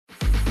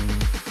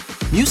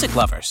Music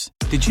lovers,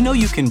 did you know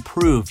you can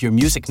prove your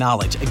music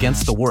knowledge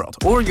against the world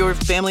or your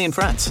family and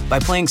friends by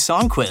playing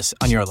Song Quiz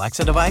on your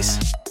Alexa device?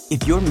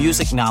 If your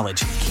music knowledge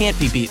can't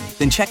be beaten,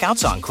 then check out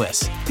Song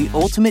Quiz, the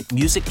ultimate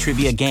music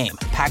trivia game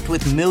packed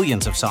with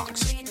millions of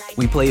songs.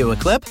 We play you a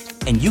clip,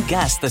 and you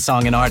guess the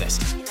song and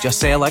artist.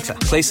 Just say, Alexa,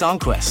 play Song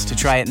Quiz to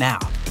try it now.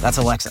 That's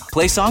Alexa,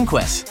 play Song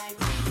Quiz.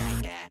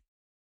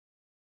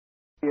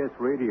 CBS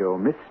Radio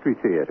Mystery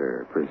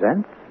Theater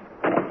presents...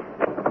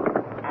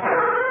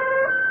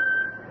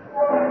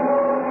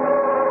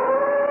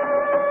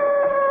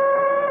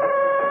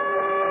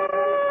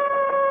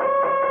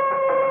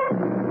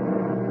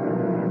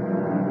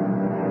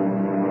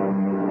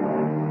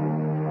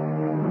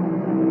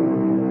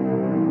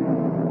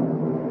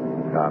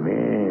 Come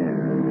in.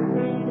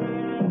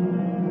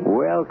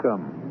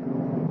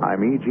 Welcome.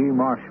 I'm E.G.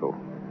 Marshall.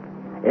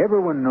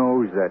 Everyone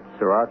knows that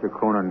Sir Arthur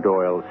Conan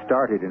Doyle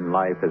started in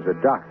life as a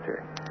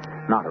doctor,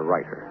 not a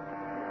writer.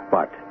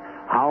 But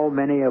how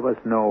many of us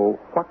know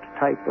what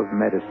type of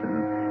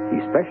medicine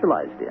he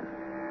specialized in,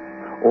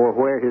 or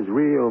where his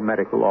real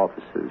medical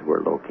offices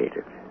were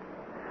located?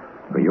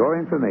 For your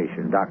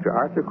information, Dr.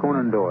 Arthur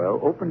Conan Doyle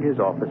opened his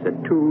office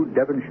at 2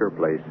 Devonshire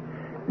Place,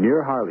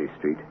 near Harley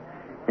Street,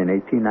 in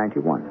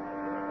 1891.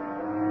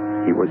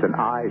 He was an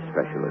eye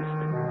specialist.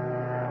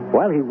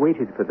 While he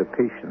waited for the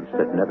patients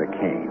that never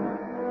came,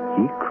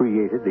 he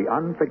created the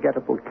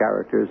unforgettable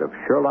characters of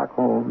Sherlock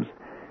Holmes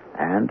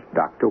and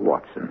Dr.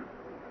 Watson.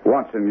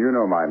 Watson, you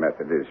know my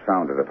method is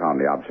founded upon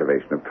the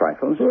observation of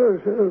trifles.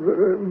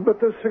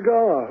 But the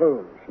cigar,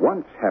 Holmes.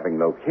 Once having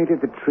located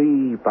the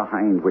tree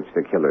behind which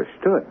the killer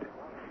stood,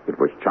 it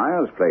was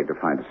child's play to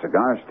find a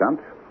cigar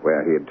stump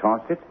where he had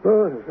tossed it.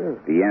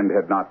 The end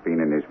had not been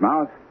in his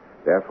mouth,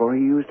 therefore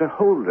he used a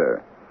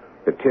holder.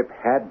 The tip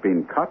had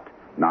been cut,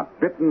 not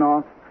bitten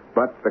off,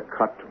 but the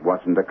cut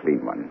wasn't a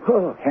clean one.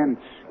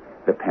 Hence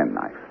the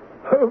penknife.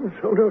 Holmes,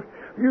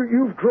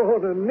 you've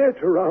drawn a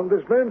net around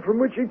this man from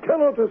which he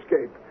cannot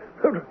escape.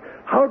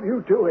 How do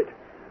you do it?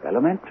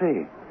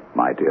 Elementary,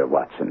 my dear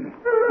Watson.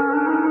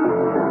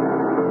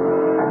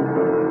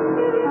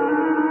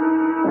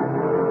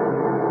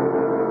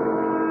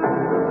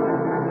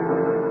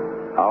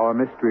 Our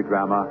mystery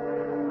drama,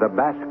 The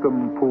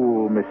Bascom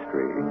Pool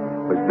Mystery,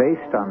 was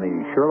based on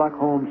the Sherlock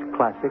Holmes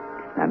classic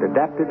and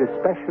adapted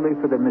especially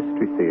for the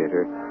Mystery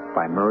Theater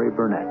by Murray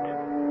Burnett.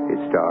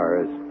 It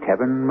stars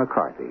Kevin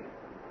McCarthy.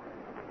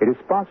 It is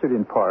sponsored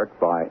in part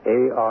by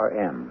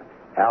ARM,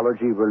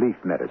 Allergy Relief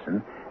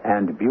Medicine,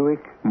 and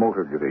Buick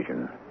Motor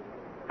Division.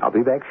 I'll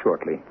be back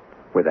shortly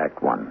with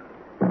Act One.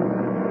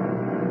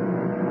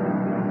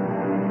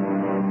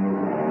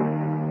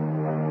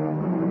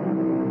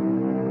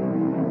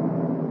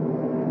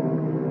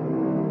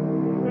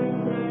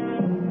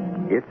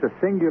 It's a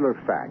singular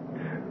fact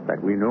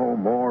that we know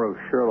more of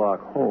Sherlock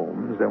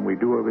Holmes than we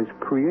do of his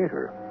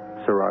creator,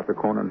 Sir Arthur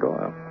Conan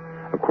Doyle.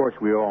 Of course,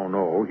 we all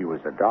know he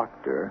was a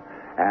doctor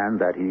and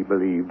that he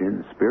believed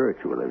in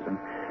spiritualism,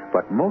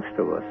 but most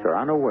of us are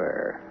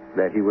unaware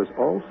that he was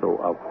also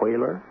a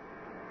whaler,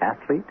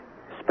 athlete,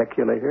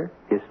 speculator,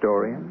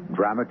 historian,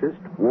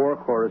 dramatist, war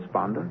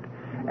correspondent,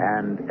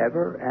 and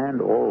ever and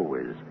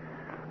always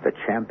the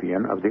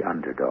champion of the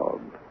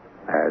underdog,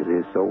 as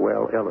is so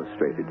well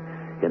illustrated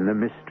in the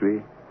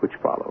mystery which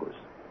follows.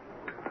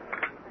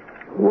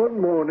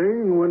 One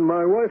morning, when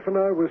my wife and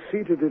I were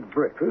seated at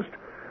breakfast,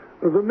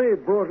 the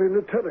maid brought in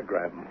a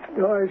telegram.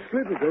 I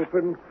slid it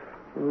open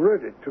and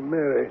read it to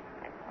Mary.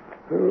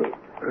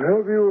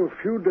 Have you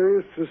a few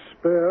days to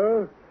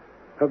spare?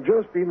 Have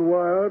just been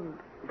wired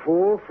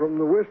for from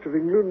the west of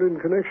England in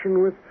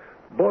connection with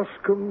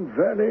Boscombe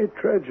Valley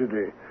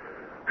tragedy.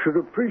 Should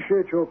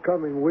appreciate your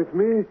coming with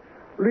me.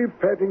 Leave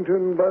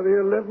Paddington by the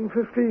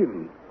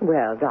 11:15.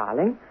 Well,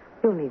 darling,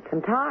 you'll need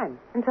some time,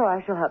 and so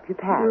I shall help you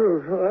pack.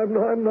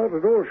 I'm not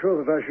at all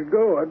sure that I should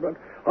go, but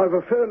I've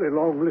a fairly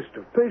long list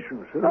of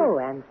patients. Oh,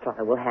 Anne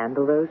Stoddard will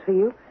handle those for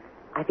you.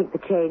 I think the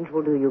change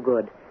will do you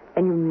good.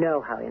 And you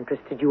know how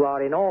interested you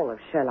are in all of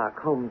Sherlock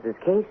Holmes's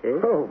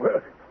cases. Oh,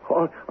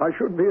 well, I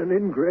should be an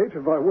ingrate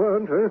if I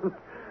weren't.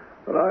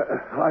 But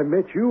I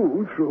met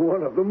you through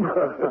one of them.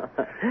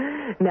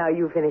 Now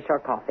you finish your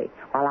coffee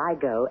while I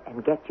go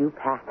and get you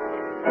packed.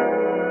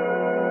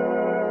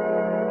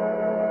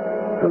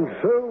 And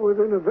so,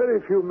 within a very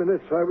few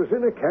minutes, I was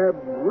in a cab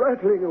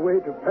rattling away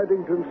to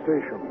Paddington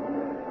Station.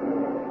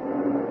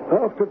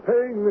 After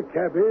paying the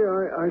cabby,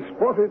 I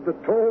spotted the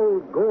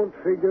tall, gaunt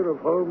figure of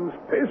Holmes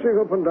pacing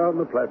up and down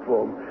the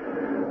platform.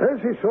 As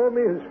he saw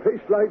me, his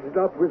face lighted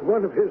up with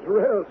one of his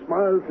rare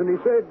smiles, and he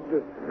said...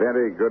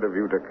 Very good of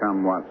you to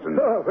come, Watson.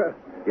 Oh, well...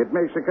 It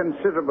makes a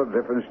considerable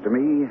difference to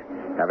me,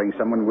 having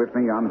someone with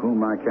me on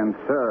whom I can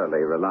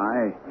thoroughly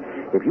rely.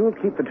 If you'll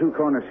keep the 2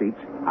 corner seats,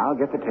 I'll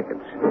get the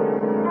tickets.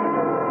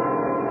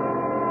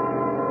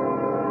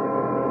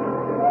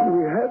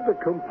 We had the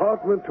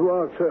compartment to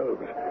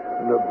ourselves,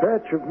 and a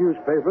batch of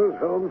newspapers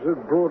Holmes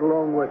had brought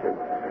along with him.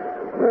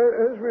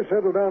 As we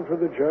settled down for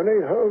the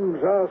journey, Holmes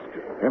asked...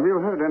 Have you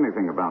heard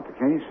anything about the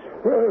case?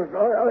 Well,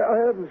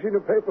 I hadn't seen a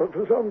paper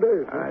for some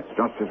days. It's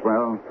just as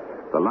well.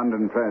 The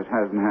London press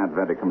hasn't had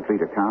very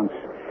complete accounts,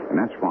 and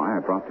that's why I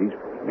brought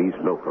these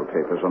local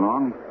papers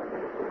along.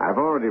 I've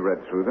already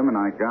read through them, and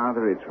I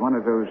gather it's one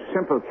of those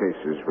simple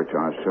cases which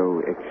are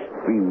so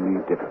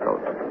extremely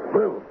difficult.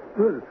 Well,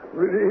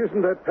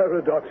 isn't that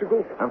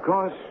paradoxical? Of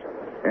course,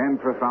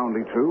 and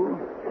profoundly true.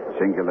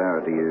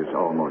 Singularity is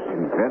almost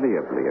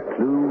invariably a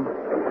clue.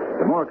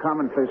 The more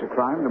commonplace a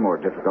crime, the more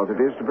difficult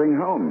it is to bring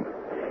home.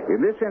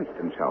 In this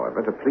instance,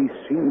 however, the police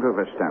seem to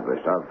have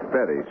established a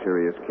very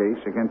serious case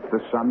against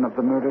the son of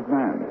the murdered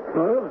man.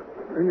 Ah,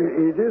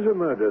 it is a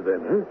murder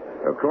then,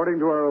 huh? According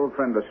to our old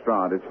friend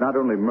Lestrade, it's not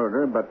only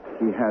murder, but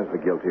he has the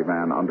guilty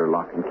man under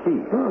lock and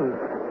key. Ah,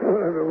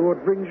 well,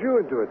 what brings you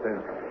into it then?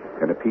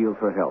 An appeal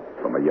for help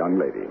from a young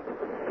lady.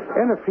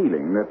 And a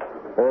feeling that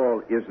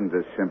all isn't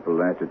as simple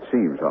as it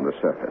seems on the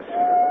surface.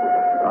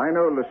 I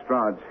know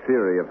Lestrade's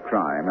theory of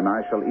crime, and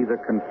I shall either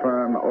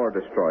confirm or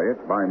destroy it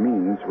by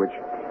means which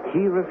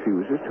he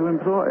refuses to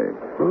employ.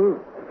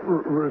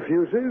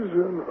 Refuses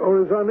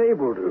or is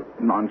unable to?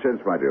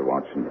 Nonsense, my dear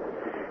Watson.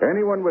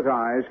 Anyone with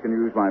eyes can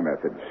use my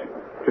methods.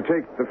 To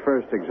take the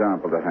first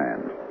example to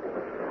hand,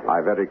 I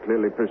very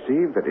clearly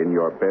perceive that in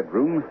your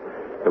bedroom,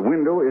 the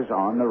window is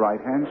on the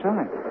right-hand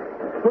side.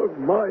 Oh,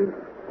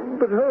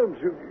 but Holmes,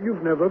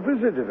 you've never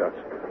visited us.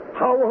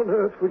 How on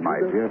earth would you... My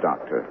dear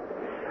doctor,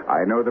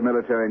 I know the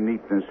military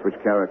neatness which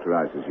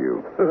characterizes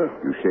you.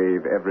 You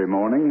shave every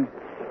morning,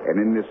 and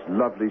in this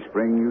lovely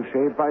spring you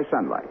shave by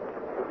sunlight.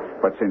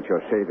 But since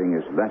your shaving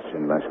is less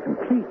and less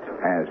complete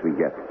as we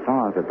get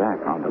farther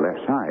back on the left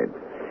side,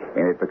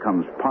 and it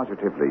becomes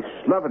positively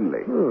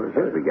slovenly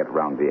as we get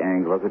round the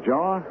angle of the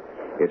jaw,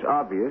 it's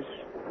obvious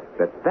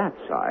that that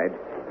side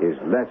is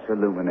less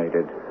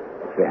illuminated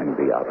than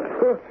the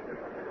other.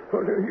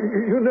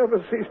 You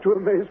never cease to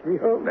amaze me,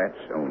 Holmes.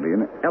 That's only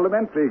an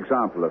elementary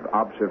example of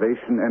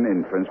observation and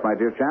inference, my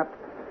dear chap.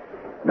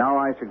 Now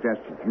I suggest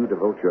that you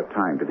devote your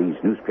time to these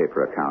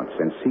newspaper accounts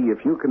and see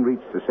if you can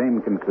reach the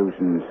same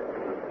conclusions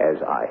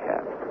as I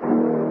have.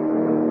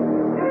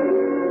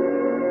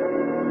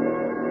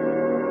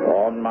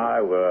 On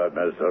my word,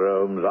 Mr.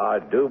 Holmes, I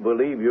do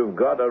believe you've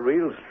got a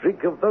real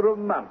streak of the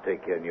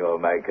romantic in your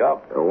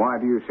makeup. Why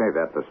do you say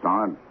that,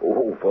 Lestrade?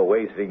 Oh, for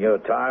wasting your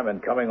time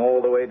and coming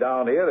all the way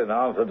down here in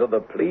answer to the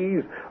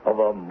pleas of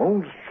a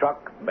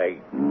moonstruck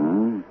mate.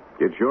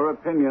 It's your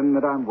opinion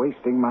that I'm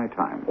wasting my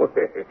time.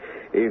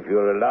 If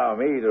you'll allow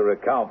me to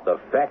recount the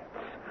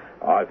facts,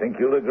 I think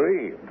you'll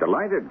agree.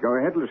 Delighted. Go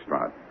ahead,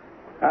 Lestrade.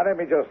 Now, let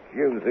me just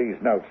use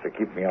these notes to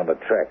keep me on the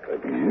track.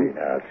 Let me see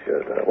now.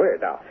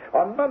 Wait, now.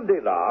 On Monday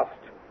last,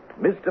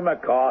 Mr.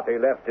 McCarthy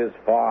left his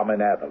farm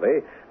in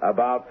Atherley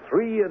about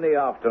 3 in the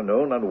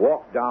afternoon and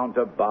walked down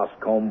to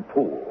Boscombe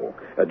Pool,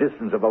 a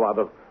distance of about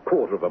a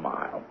quarter of a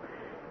mile.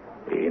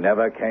 He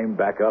never came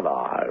back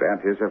alive.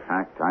 That is a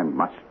fact I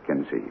must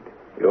concede.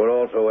 You'll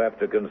also have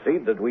to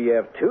concede that we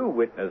have 2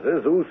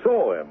 witnesses who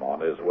saw him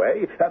on his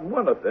way, and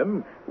one of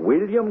them,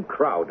 William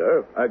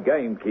Crowder, a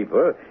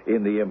gamekeeper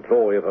in the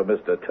employ of a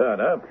Mr.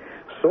 Turner,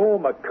 saw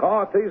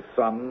McCarthy's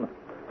son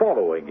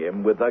following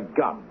him with a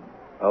gun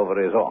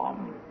over his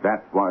arm.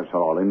 That was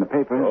all in the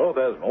papers? Oh,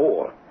 there's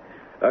more.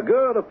 A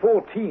girl of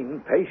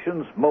 14,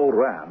 Patience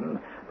Moran,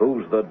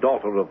 who's the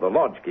daughter of the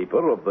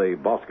lodgekeeper of the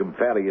Boscombe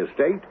Ferry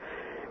estate,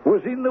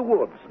 was in the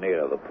woods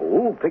near the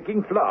pool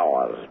picking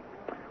flowers.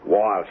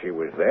 While she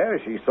was there,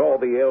 she saw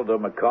the elder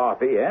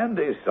McCarthy and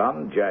his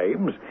son,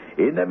 James,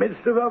 in the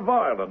midst of a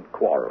violent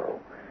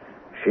quarrel.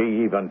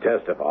 She even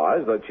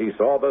testifies that she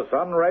saw the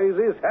son raise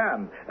his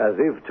hand as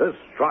if to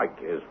strike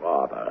his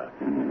father.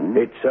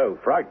 It so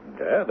frightened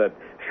her that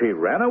she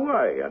ran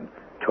away and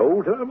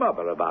told her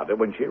mother about it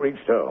when she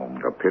reached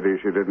home. A pity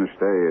she didn't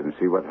stay and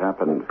see what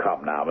happened.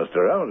 Come now,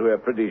 Mr. Holmes, we're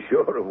pretty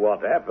sure of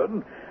what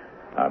happened.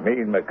 I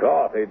mean,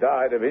 McCarthy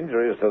died of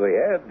injuries to the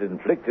head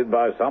inflicted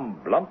by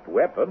some blunt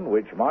weapon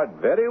which might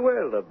very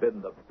well have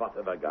been the butt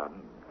of a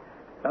gun.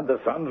 And the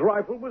son's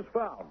rifle was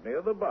found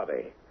near the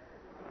body.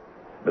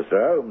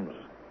 Mr. Holmes,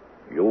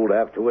 you'll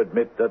have to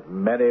admit that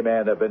many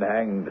men have been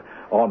hanged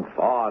on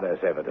far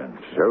less evidence.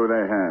 So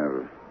they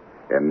have.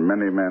 And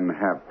many men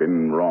have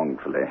been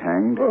wrongfully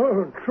hanged.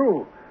 Oh,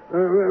 true.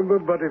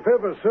 But if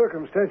ever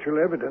circumstantial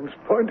evidence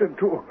pointed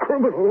to a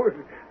criminal,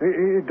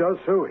 it does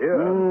so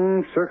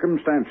here.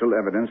 Circumstantial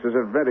evidence is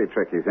a very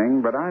tricky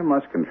thing, but I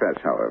must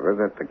confess, however,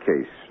 that the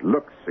case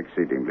looks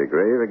exceedingly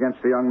grave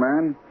against the young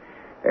man,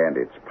 and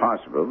it's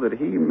possible that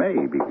he may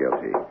be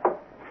guilty.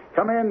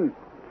 Come in.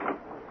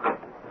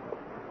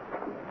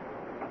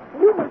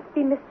 You must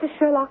be Mr.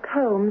 Sherlock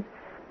Holmes.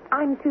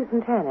 I'm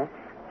Susan Turner.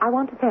 I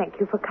want to thank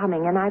you for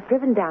coming, and I've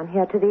driven down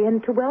here to the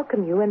inn to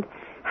welcome you and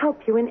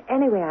help you in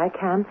any way I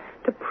can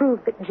to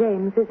prove that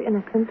James is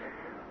innocent.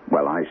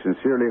 Well, I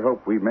sincerely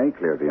hope we may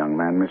clear the young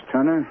man, Miss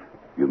Turner.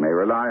 You may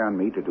rely on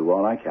me to do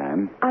all I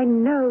can. I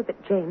know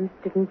that James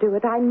didn't do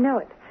it. I know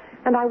it.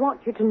 And I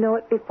want you to know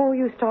it before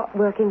you start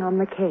working on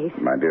the case.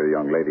 My dear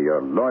young lady,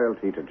 your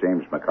loyalty to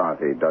James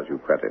McCarthy does you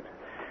credit.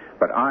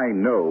 But I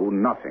know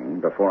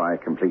nothing before I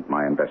complete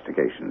my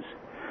investigations.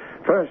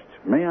 First,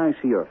 may I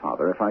see your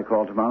father if I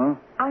call tomorrow?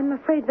 I'm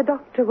afraid the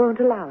doctor won't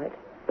allow it.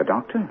 The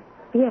doctor?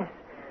 Yes.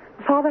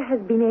 Father has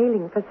been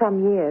ailing for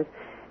some years,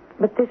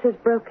 but this has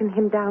broken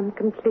him down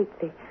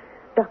completely.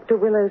 Dr.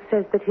 Willows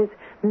says that his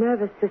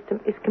nervous system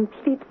is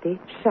completely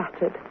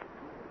shattered.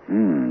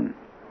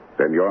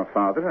 Then your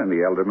father and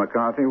the elder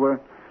McCarthy were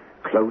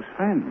close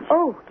friends.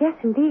 Oh, yes,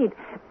 indeed.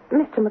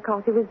 Mr.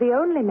 McCarthy was the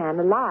only man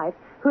alive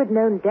who had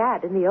known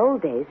Dad in the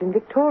old days in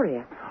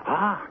Victoria.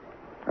 Ah.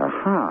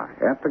 Aha.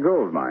 At the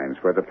gold mines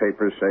where the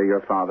papers say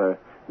your father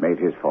made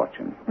his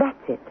fortune. That's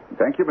it.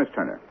 Thank you, Miss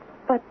Turner.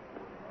 But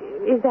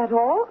is that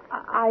all?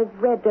 I've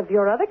read of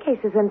your other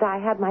cases, and I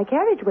had my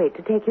carriage wait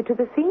to take you to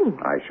the scene.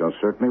 I shall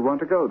certainly want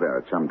to go there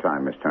at some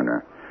time, Miss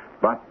Turner.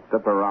 But the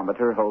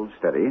barometer holds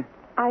steady.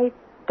 I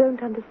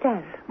don't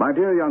understand. My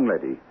dear young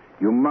lady,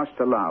 you must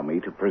allow me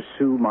to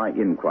pursue my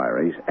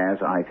inquiries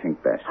as I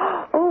think best.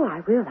 Oh,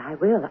 I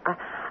will.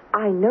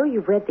 I know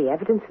you've read the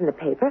evidence in the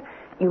paper.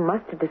 You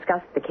must have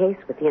discussed the case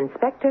with the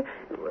inspector.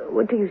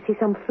 Do you see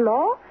some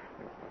flaw?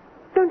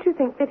 Don't you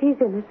think that he's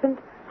innocent?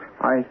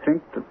 I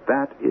think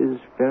that is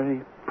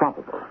very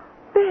probable.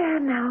 There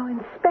now,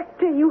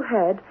 Inspector, you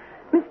heard.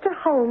 Mr.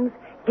 Holmes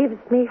gives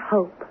me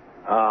hope.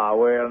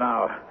 Well,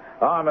 now,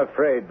 I'm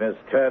afraid, Miss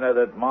Turner,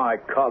 that my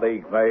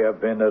colleague may have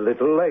been a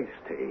little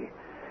hasty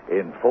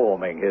in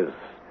forming his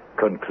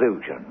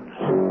conclusions.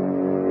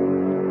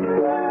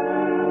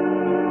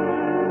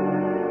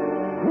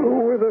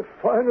 With a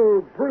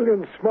final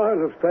brilliant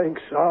smile of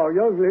thanks, our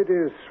young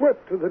lady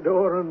swept to the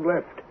door and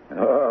left.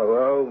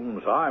 Oh,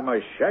 Holmes, I'm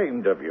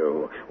ashamed of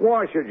you.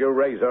 Why should you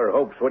raise her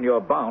hopes when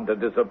you're bound to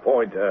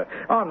disappoint her?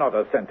 I'm not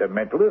a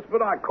sentimentalist,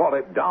 but I call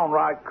it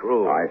downright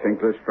cruel. I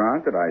think,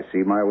 Lestrade, that I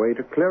see my way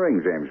to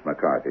clearing James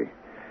McCarthy.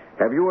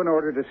 Have you an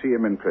order to see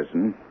him in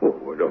prison? Oh,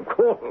 well, of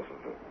course.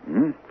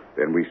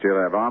 Then we still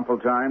have ample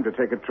time to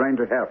take a train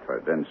to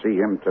Hereford and see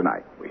him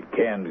tonight. We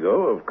can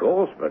go, of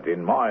course, but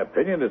in my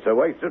opinion, it's a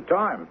waste of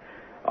time.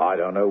 I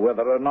don't know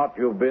whether or not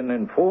you've been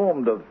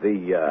informed of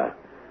the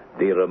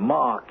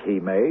remark he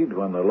made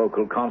when the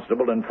local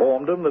constable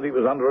informed him that he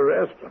was under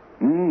arrest.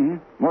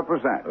 What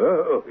was that?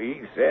 Oh,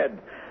 he said,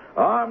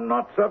 "I'm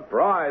not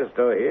surprised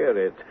to hear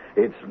it.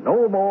 It's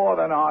no more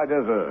than I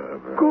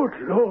deserve."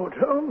 Good Lord,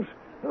 Holmes.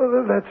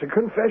 That's a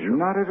confession.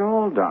 Not at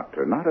all,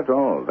 Doctor. Not at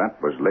all.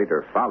 That was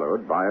later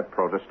followed by a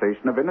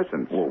protestation of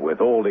innocence. Well,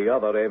 with all the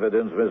other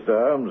evidence,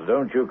 Mr. Holmes,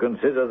 don't you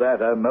consider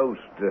that a most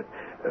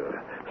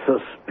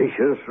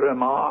suspicious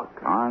remark?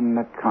 On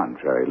the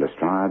contrary,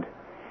 Lestrade.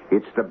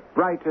 It's the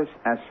brightest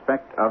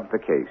aspect of the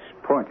case,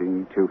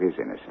 pointing to his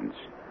innocence.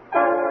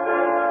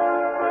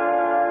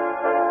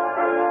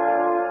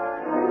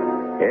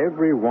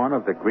 Every one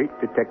of the great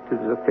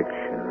detectives of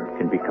fiction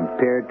can be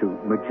compared to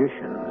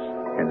magicians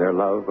in their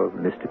love of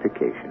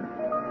mystification.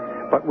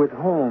 But with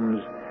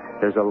Holmes,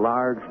 there's a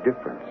large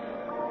difference.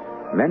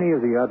 Many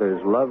of the others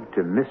love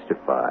to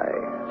mystify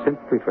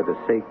simply for the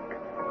sake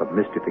of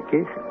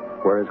mystification,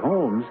 whereas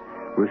Holmes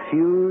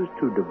refused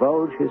to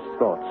divulge his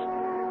thoughts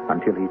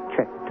until he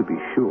checked to be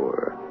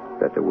sure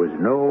that there was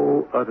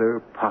no other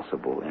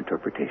possible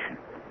interpretation.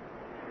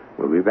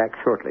 We'll be back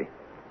shortly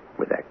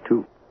with Act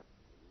Two.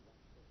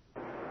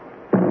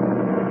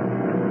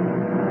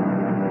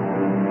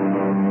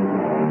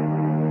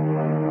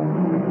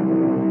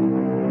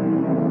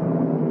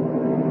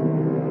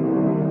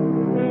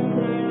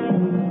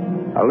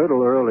 A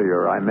little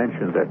earlier, I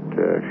mentioned that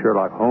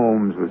Sherlock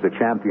Holmes was a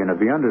champion of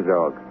the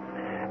underdog,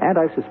 and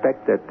I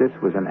suspect that this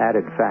was an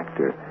added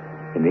factor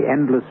in the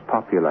endless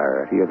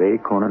popularity of A.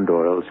 Conan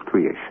Doyle's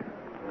creation.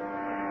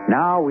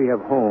 Now we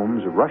have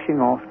Holmes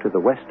rushing off to the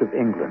west of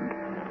England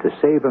to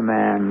save a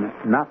man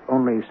not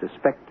only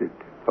suspected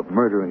of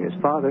murdering his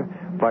father,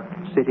 but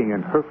sitting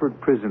in Hereford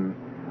prison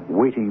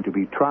waiting to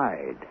be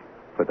tried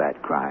for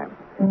that crime.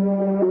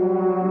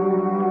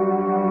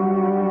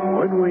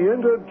 When we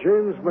entered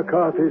James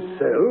McCarthy's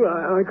cell,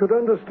 I could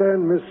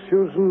understand Miss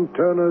Susan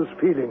Turner's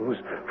feelings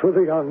for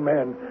the young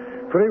man,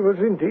 for he was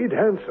indeed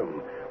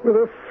handsome, with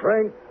a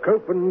frank,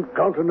 open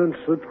countenance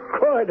that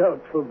cried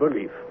out for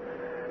belief.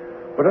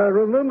 But I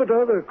remembered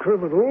other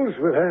criminals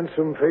with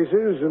handsome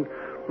faces and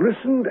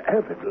listened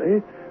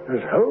avidly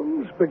as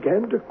Holmes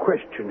began to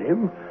question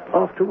him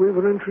after we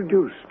were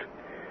introduced.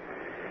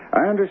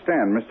 I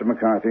understand, Mr.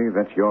 McCarthy,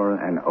 that you're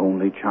an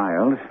only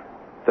child.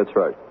 That's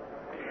right.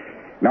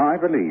 Now, I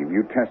believe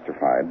you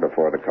testified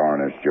before the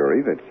coroner's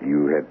jury that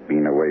you had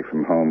been away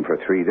from home for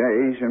 3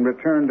 days and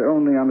returned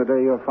only on the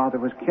day your father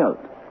was killed.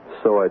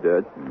 So I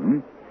did.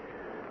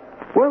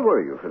 Where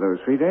were you for those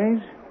 3 days?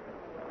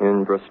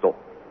 In Bristol.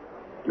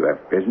 You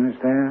have business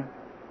there?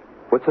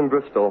 What's in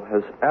Bristol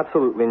has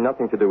absolutely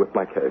nothing to do with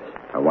my case.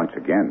 Once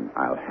again,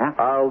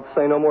 I'll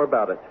say no more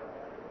about it.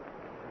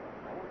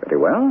 Very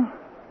well.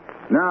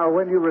 Now,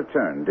 when you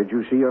returned, did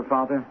you see your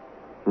father?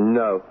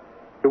 No.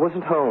 He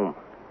wasn't home.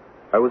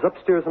 I was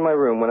upstairs in my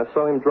room when I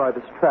saw him drive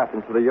his trap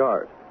into the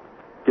yard,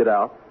 get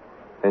out,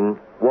 and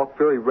walk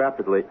very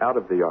rapidly out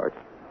of the yard.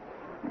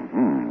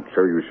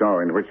 So you saw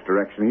in which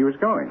direction he was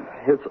going?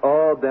 It's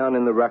all down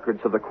in the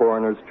records of the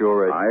coroner's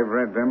jury. I've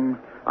read them.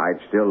 I'd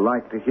still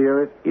like to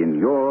hear it in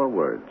your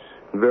words.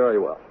 Very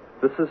well.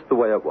 This is the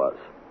way it was.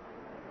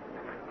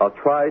 I'll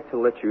try to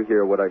let you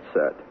hear what I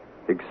said.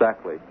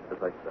 exactly as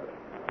I said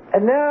it.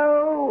 And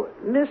now,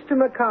 Mr.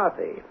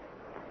 McCarthy,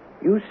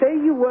 you say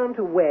you weren't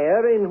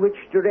aware in which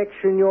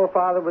direction your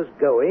father was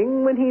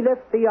going when he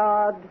left the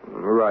yard?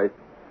 Right.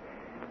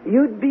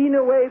 You'd been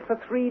away for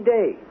 3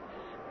 days.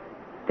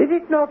 Did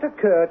it not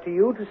occur to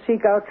you to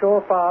seek out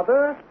your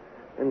father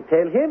and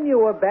tell him you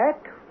were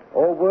back,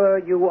 or were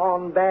you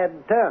on bad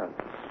terms?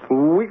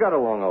 We got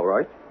along all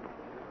right.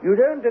 You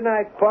don't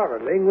deny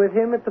quarreling with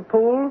him at the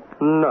pool?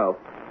 No.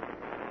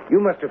 You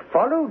must have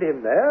followed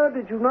him there,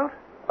 did you not?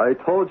 I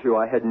told you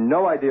I had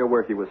no idea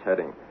where he was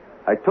heading.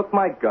 I took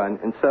my gun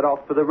and set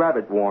off for the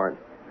rabbit warren,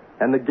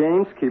 and the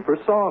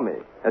gameskeeper saw me,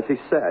 as he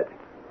said.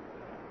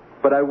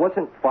 But I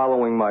wasn't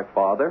following my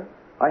father.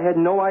 I had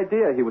no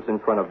idea he was in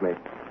front of me.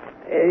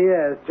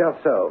 Yes,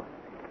 just so.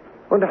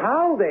 And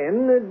how,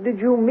 then, did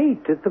you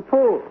meet at the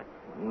pool?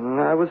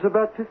 I was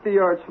about 50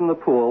 yards from the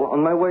pool,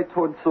 on my way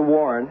towards the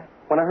warren,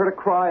 when I heard a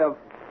cry of,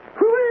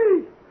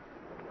 "Hooray!"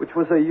 which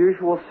was a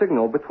usual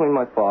signal between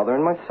my father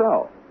and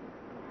myself.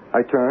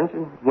 I turned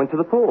and went to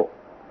the pool.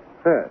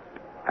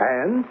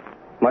 And?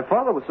 My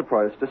father was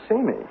surprised to see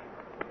me.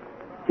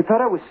 He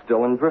thought I was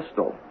still in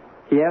Bristol.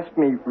 He asked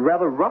me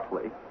rather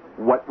roughly,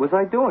 what was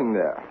I doing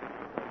there?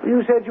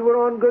 You said you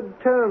were on good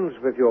terms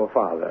with your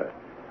father.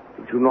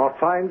 Did you not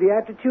find the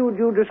attitude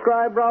you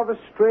describe rather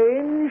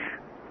strange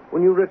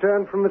when you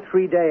returned from a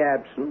 3-day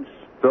absence?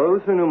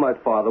 Those who knew my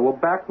father will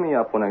back me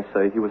up when I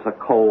say he was a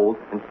cold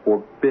and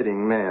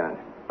forbidding man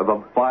of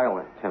a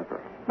violent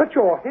temper. But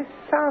you're his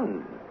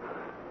son.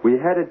 We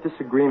had a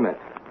disagreement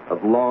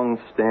of long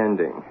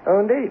standing. Oh,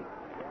 indeed.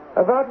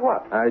 About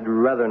what? I'd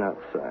rather not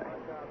say.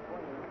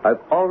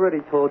 I've already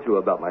told you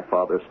about my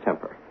father's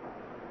temper.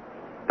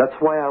 That's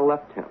why I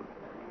left him,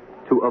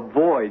 to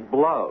avoid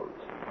blows.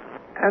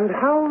 And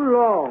how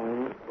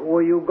long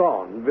were you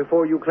gone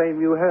before you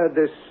claim you heard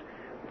this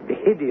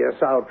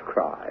hideous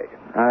outcry?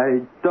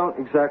 I don't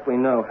exactly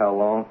know how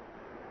long,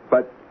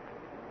 but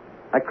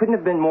I couldn't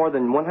have been more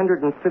than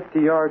 150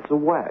 yards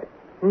away.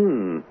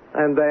 And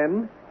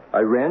then? I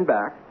ran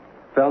back,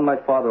 found my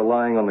father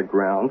lying on the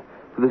ground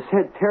with his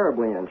head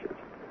terribly injured.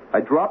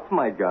 I dropped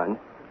my gun,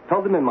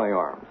 held him in my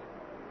arms,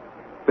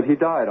 but he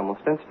died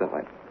almost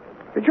instantly.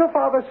 Did your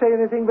father say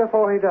anything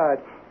before he died?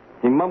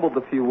 He mumbled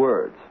a few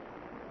words,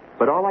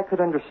 but all I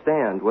could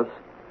understand was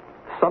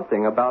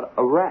something about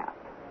a rat.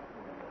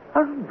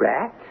 A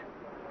rat?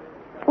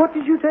 What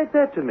did you take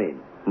that to mean?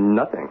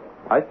 Nothing.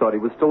 I thought he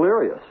was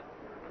delirious.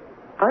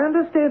 I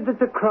understand that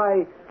the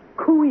cry,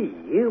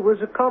 "Cooey,"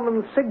 was a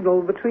common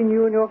signal between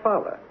you and your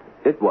father.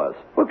 It was.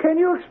 Well, can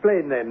you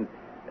explain, then,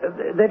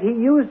 that he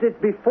used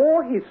it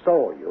before he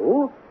saw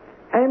you,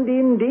 and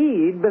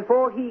indeed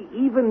before he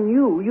even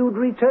knew you'd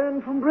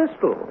returned from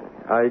Bristol?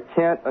 I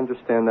can't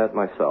understand that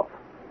myself.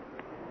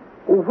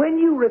 When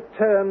you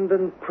returned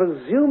and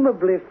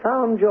presumably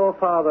found your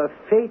father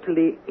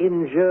fatally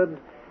injured,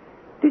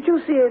 did you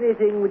see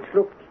anything which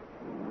looked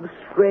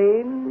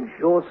strange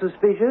or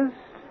suspicious?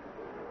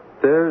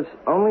 There's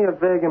only a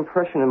vague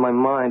impression in my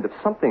mind of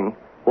something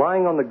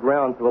lying on the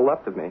ground to the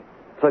left of me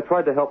as I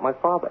tried to help my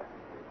father.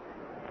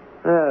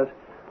 Yes.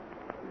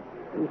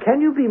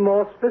 Can you be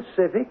more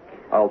specific?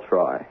 I'll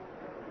try.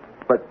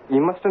 But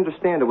you must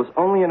understand it was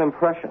only an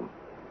impression.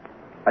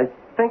 I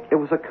think it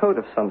was a coat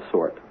of some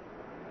sort.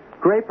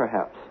 Gray,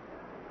 perhaps.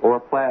 Or a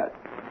plaid.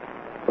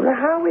 Well,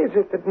 how is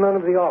it that none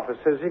of the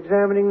officers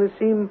examining the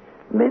scene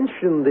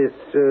mentioned this,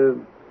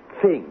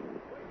 thing?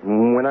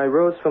 When I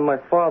rose from my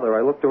father,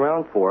 I looked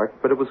around for it,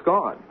 but it was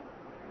gone.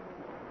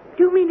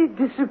 You mean it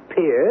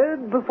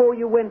disappeared before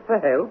you went for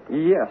help?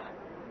 Yes.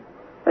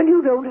 And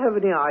you don't have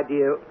any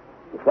idea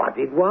what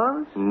it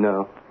was?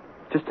 No.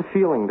 Just a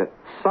feeling that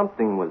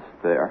something was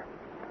there.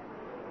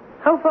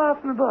 How far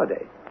from the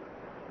body?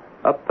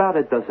 About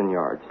a dozen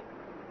yards.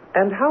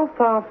 And how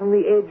far from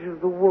the edge of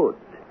the wood?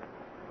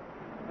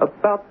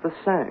 About the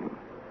same.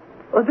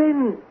 Well,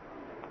 then,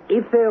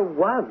 if there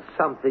was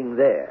something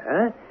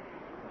there,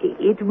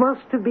 it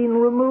must have been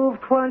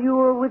removed while you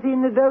were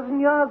within a dozen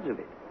yards of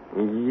it.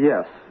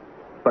 Yes,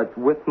 but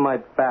with my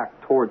back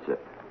towards it.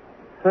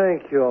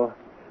 Thank you.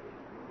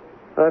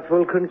 That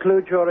will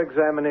conclude your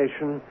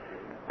examination.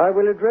 I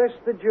will address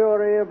the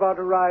jury about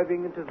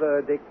arriving at a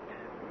verdict.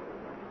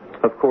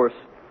 Of course,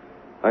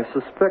 I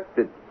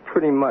suspected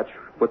pretty much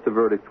what the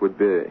verdict would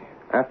be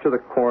after the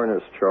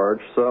coroner's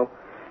charge, so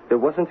there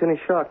wasn't any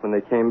shock when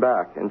they came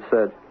back and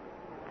said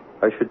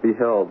I should be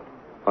held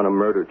on a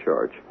murder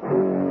charge.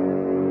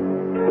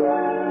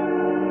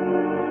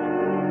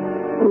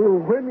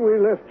 When we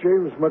left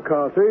James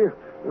McCarthy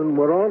and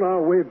were on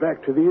our way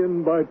back to the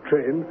inn by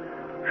train,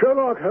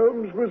 Sherlock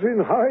Holmes was in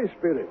high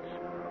spirits.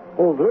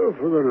 Although,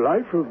 for the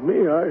life of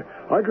me,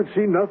 I could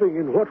see nothing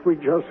in what we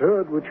just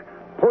heard which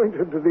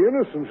pointed to the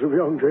innocence of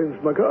young James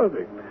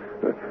McCarthy.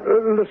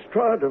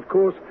 Lestrade, of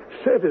course,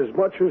 said as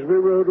much as we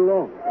rode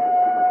along.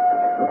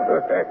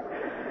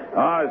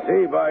 I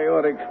see by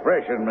your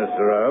expression,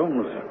 Mr.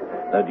 Holmes,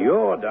 that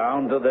you're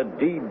down to the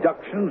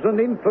deductions and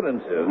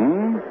inferences.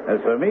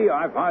 As for me,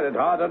 I find it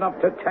hard enough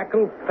to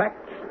tackle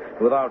facts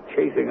without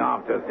chasing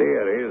after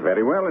theories.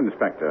 Very well,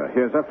 Inspector.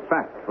 Here's a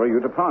fact for you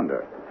to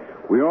ponder.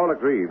 We all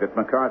agree that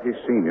McCarthy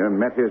Sr.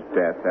 met his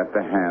death at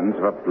the hands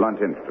of a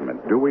blunt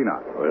instrument, do we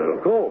not? Well,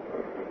 of course.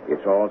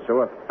 It's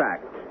also a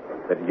fact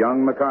that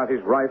young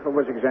McCarthy's rifle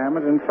was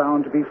examined and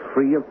found to be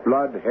free of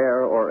blood,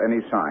 hair, or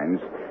any signs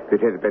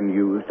that it had been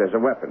used as a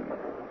weapon.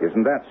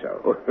 Isn't that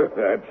so?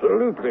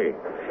 Absolutely.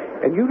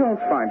 And you don't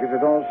find it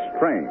at all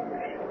strange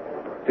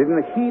that in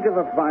the heat of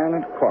a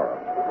violent quarrel,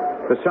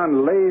 the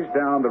son lays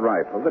down the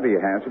rifle that he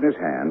has in his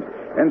hand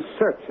and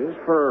searches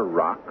for a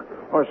rock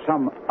or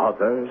some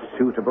other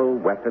suitable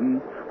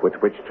weapon with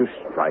which to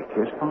strike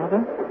his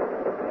father?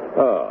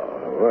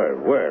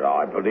 Well,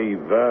 I believe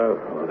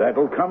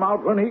that'll come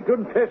out when he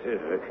confesses.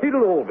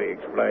 It'll all be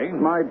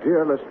explained. My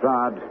dear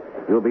Lestrade,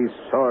 you'll be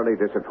sorely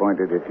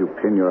disappointed if you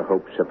pin your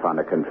hopes upon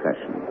a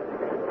confession.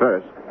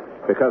 First,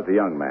 because the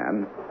young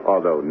man,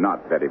 although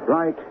not very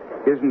bright,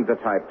 isn't the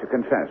type to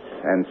confess.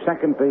 And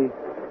secondly,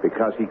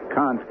 because he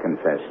can't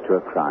confess to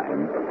a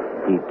crime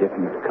he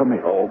didn't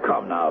commit. Oh,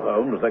 come now,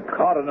 Holmes. The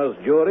coroner's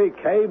jury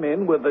came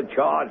in with the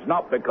charge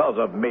not because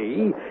of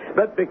me,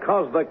 but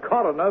because the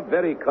coroner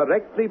very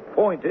correctly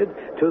pointed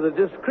to the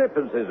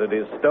discrepancies in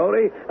his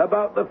story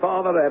about the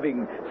father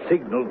having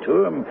signaled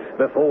to him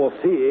before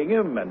seeing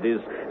him, and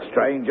his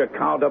strange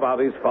account about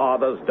his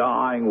father's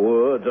dying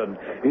words, and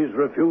his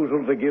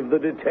refusal to give the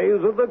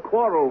details of the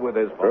quarrel with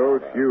his father.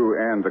 Both you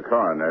and the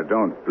coroner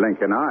don't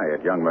blink an eye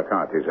at young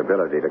McCarthy's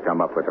ability to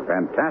come up with a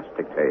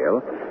fantastic tale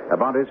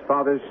about his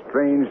father's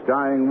strange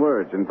dying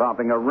words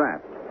involving a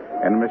rat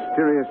and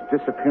mysterious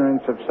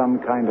disappearance of some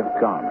kind of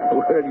garment.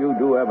 Well, you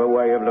do have a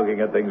way of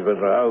looking at things,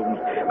 Mr. Holmes.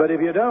 But if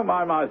you don't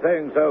mind my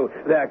saying so,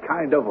 they're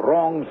kind of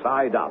wrong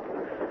side up.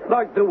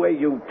 Like the way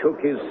you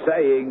took his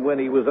saying when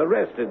he was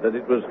arrested that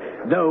it was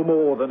no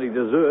more than he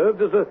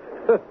deserved as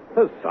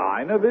a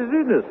sign of his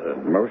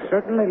innocence. Most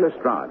certainly,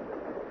 Lestrade.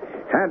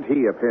 Had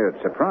he appeared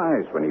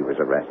surprised when he was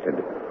arrested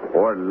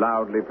or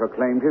loudly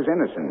proclaimed his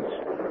innocence,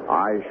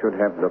 I should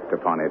have looked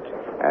upon it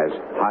as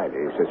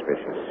highly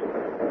suspicious.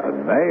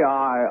 May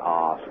I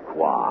ask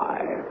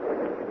why?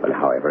 Well,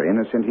 however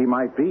innocent he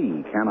might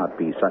be, he cannot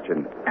be such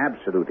an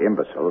absolute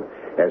imbecile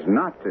as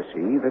not to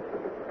see that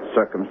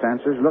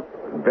circumstances look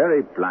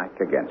very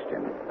black against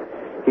him.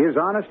 His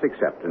honest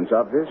acceptance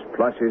of this,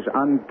 plus his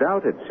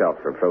undoubted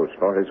self-reproach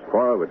for his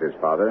quarrel with his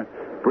father,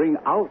 bring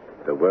out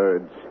the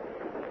words,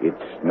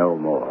 "It's no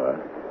more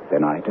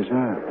than I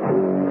deserve."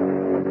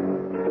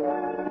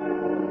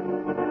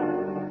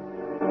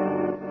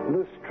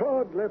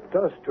 Lestrade left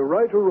us to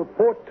write a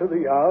report to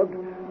the Yard,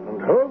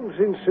 and Holmes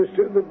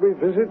insisted that we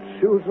visit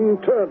Susan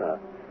Turner.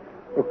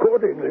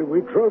 Accordingly,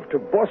 we drove to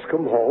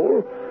Boscombe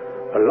Hall,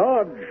 a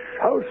large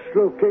house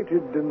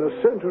located in the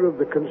center of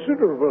the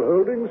considerable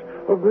holdings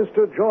of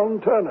Mr. John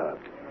Turner.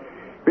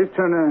 Miss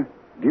Turner,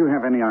 do you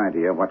have any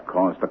idea what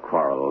caused the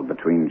quarrel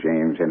between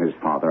James and his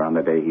father on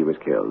the day he was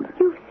killed?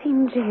 You've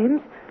seen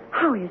James.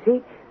 How is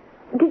he?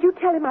 Did you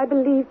tell him I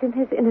believed in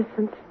his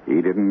innocence?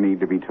 He didn't need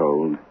to be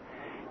told.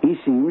 He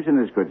seems in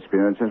as good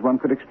spirits as one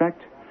could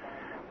expect.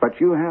 But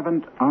you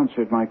haven't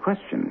answered my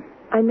question.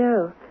 I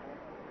know.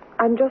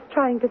 I'm just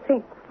trying to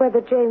think whether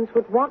James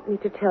would want me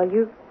to tell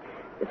you,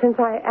 since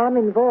I am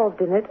involved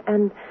in it,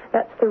 and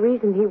that's the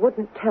reason he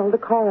wouldn't tell the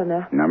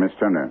coroner. Now, Miss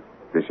Turner,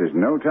 this is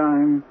no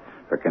time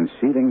for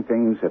concealing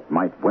things that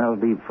might well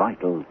be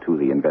vital to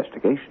the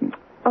investigation.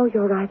 Oh,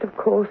 you're right, of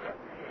course.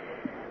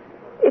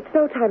 It's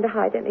no time to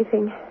hide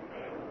anything.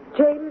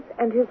 James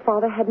and his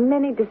father had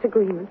many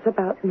disagreements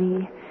about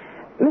me.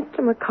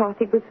 Mr.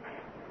 McCarthy was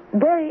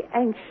very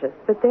anxious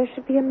that there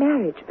should be a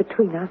marriage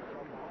between us.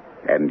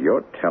 And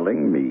you're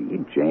telling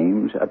me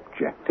James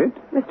objected?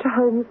 Mr.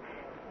 Holmes,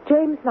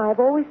 James and I have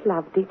always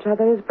loved each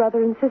other as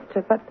brother and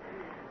sister, but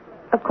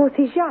of course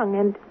he's young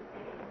and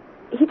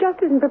he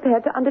just isn't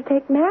prepared to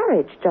undertake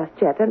marriage just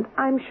yet, and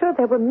I'm sure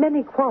there were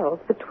many quarrels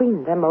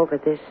between them over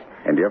this.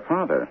 And your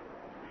father?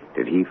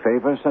 Did he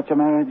favor such a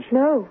marriage?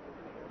 No.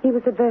 He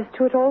was adverse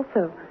to it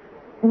also.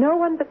 No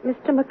one but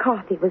Mr.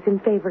 McCarthy was in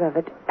favor of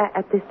it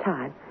at this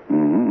time.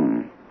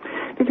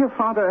 Did your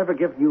father ever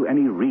give you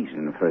any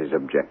reason for his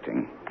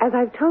objecting? As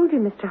I've told you,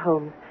 Mr.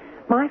 Holmes,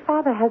 my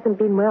father hasn't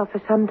been well for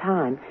some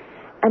time,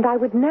 and I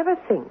would never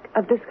think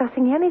of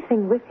discussing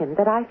anything with him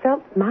that I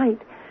felt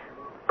might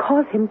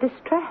cause him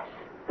distress.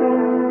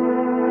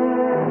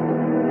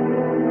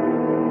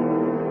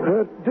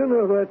 At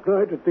dinner that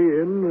night at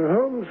the inn,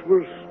 Holmes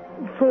was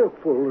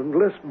thoughtful and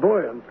less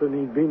buoyant than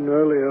he'd been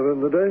earlier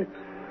in the day.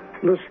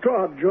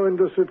 Lestrade joined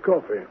us at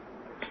coffee.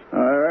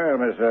 Well,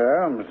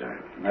 Mr. Holmes,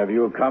 have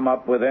you come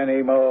up with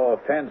any more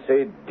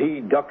fancy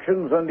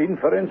deductions and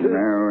inferences?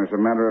 No, as a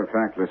matter of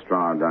fact,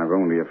 Lestrade, I've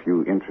only a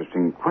few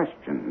interesting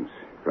questions.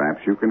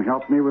 Perhaps you can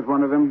help me with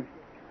one of them?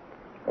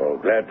 Oh,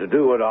 glad to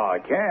do what I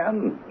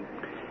can.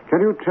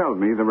 Can you tell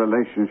me the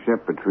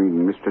relationship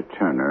between Mr.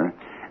 Turner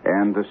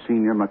and the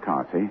senior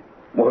McCarthy?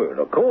 Well,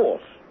 of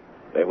course.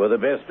 They were the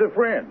best of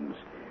friends.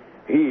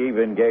 He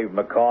even gave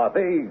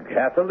McCarthy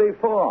Hatherley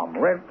Farm,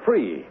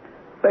 rent-free.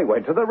 They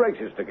went to the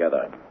races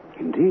together.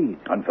 Indeed.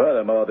 And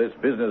furthermore, this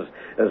business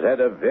has had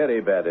a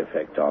very bad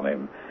effect on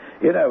him.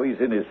 You know, he's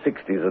in his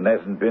 60s and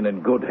hasn't been in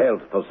good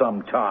health for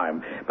some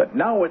time. But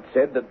now it's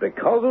said that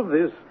because of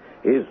this,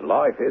 his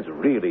life is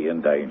really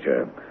in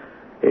danger.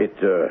 It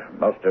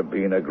must have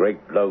been a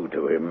great blow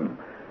to him.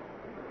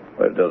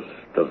 Well,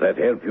 does that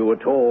help you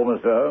at all,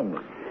 Mr. Holmes?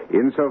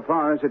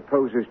 Insofar as it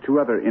poses two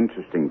other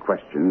interesting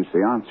questions,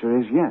 the answer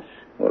is yes.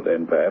 Well,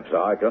 then perhaps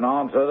I can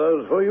answer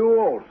those for you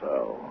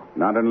also.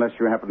 Not unless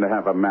you happen to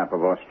have a map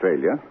of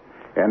Australia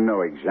and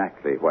know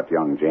exactly what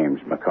young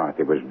James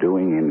McCarthy was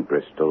doing in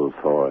Bristol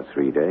for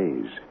 3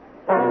 days.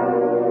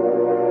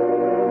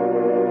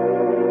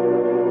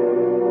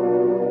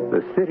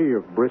 The city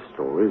of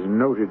Bristol is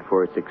noted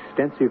for its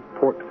extensive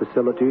port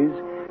facilities,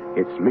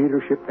 its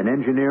leadership in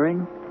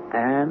engineering,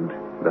 and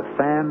the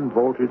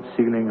fan-vaulted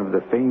ceiling of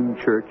the famed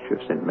church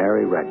of St.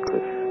 Mary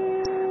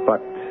Radcliffe.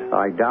 But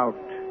I doubt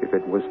if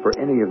it was for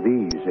any of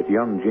these that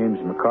young James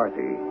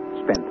McCarthy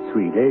spent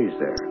 3 days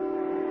there.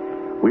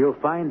 We'll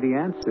find the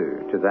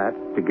answer to that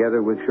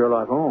together with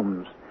Sherlock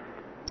Holmes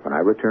when I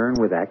return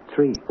with Act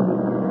 3.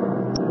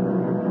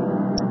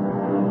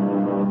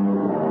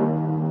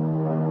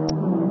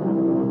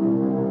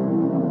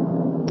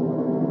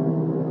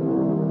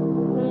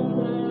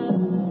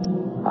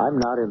 I'm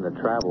not in the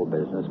travel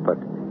business, but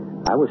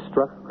I was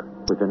struck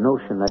with the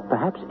notion that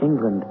perhaps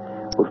England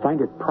would find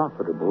it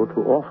profitable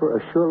to offer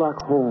a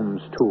Sherlock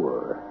Holmes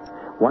tour,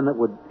 one that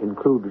would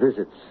include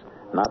visits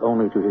not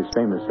only to his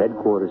famous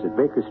headquarters at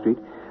Baker Street,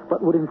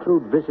 but would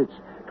include visits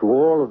to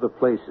all of the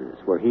places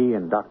where he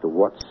and Dr.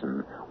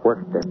 Watson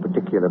worked their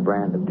particular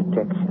brand of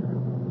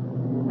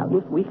detection. Now,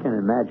 if we can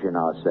imagine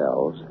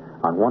ourselves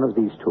on one of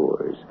these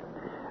tours,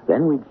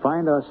 then we'd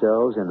find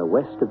ourselves in the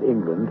west of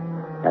England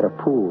at a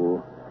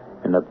pool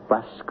in the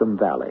Bascom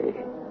Valley,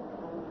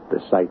 the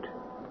site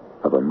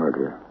of a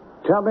murder.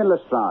 Tell me,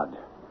 Lestrade,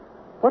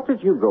 what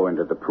did you go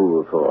into the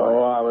pool for?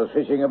 Oh, I was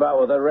fishing about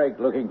with a rake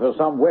looking for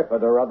some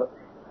weapon or other.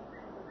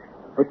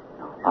 But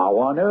how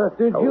on earth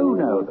did you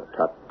know?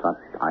 Tut, tut,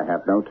 I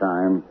have no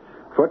time.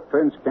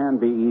 Footprints can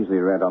be easily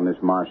read on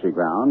this marshy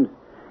ground,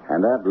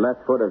 and that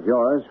left foot of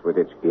yours, with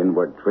its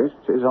inward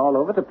twists, is all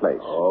over the place.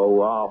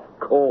 Oh, of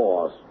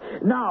course.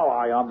 Now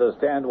I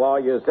understand why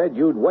you said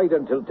you'd wait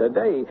until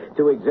today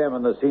to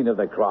examine the scene of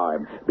the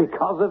crime.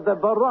 Because of the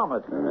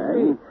barometer,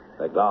 eh?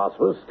 The glass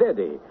was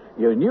steady.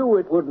 You knew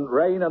it wouldn't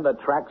rain and the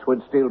tracks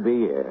would still be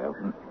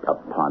here.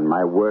 Upon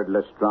my word,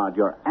 Lestrade,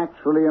 you're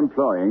actually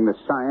employing the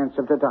science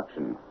of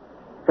deduction.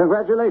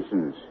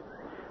 Congratulations.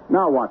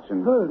 Now,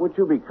 Watson, would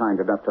you be kind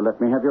enough to let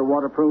me have your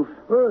waterproof?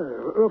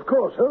 Of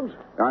course, Holmes.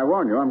 I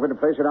warn you, I'm going to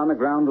place it on the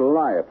ground to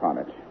lie upon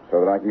it, so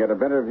that I can get a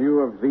better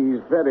view of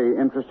these very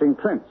interesting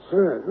prints.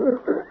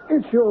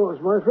 It's yours,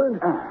 my friend.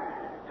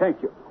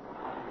 Thank you.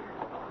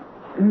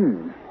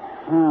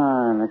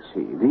 Let's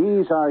see.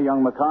 These are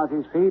young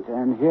McCarthy's feet,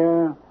 and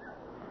here,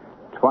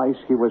 twice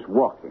he was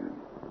walking.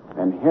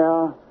 And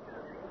here,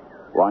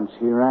 once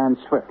he ran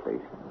swiftly.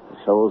 The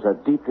soles are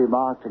deeply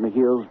marked and the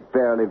heels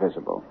barely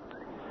visible.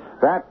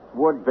 That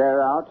would bear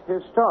out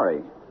his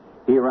story.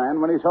 He ran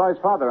when he saw his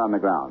father on the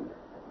ground.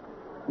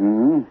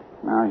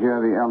 Now here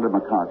are the elder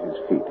McCarthy's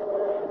feet,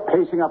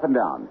 pacing up and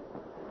down.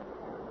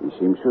 He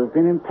seems to have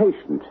been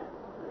impatient.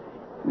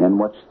 And then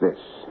what's this?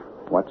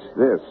 What's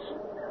this?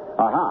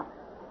 Aha!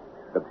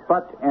 The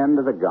butt end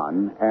of the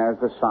gun as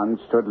the son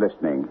stood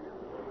listening.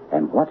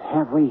 And what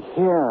have we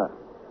here?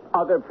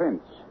 Other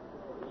prints.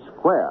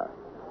 Square.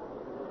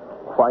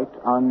 Quite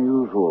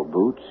unusual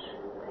boots.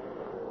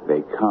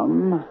 They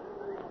come...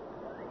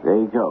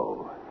 They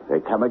go. They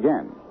come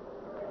again.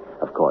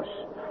 Of course,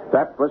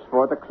 that was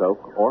for the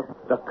cloak or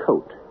the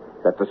coat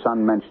that the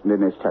son mentioned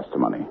in his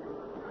testimony.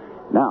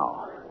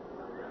 Now,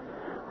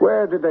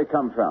 where did they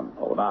come from?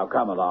 Oh, now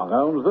come along,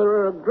 Holmes. There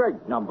are a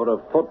great number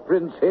of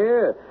footprints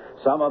here.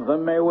 Some of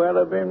them may well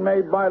have been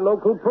made by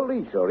local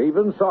police or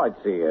even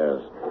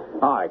sightseers.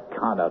 I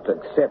cannot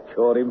accept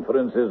your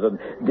inferences and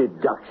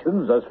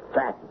deductions as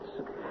facts.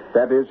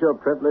 That is your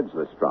privilege,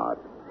 Lestrade.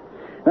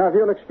 Now, if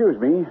you'll excuse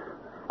me,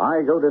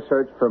 I go to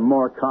search for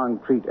more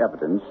concrete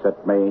evidence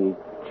that may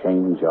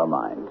change your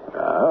mind.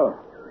 Oh,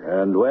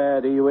 and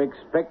where do you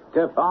expect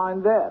to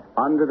find that?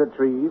 Under the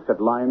trees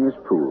that line this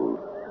pool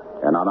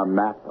and on a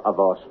map of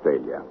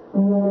Australia.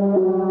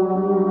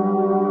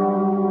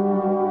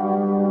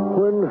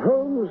 When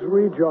Holmes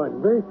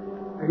rejoined me,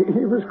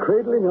 he was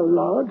cradling a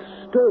large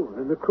stone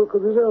in the crook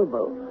of his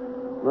elbow.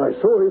 I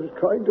saw he was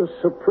trying to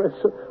suppress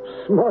a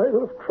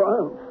smile of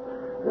triumph.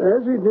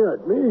 As he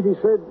neared me, he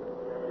said,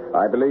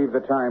 I believe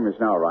the time is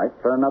now right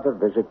for another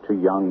visit to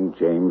young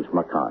James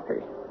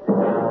McCarthy.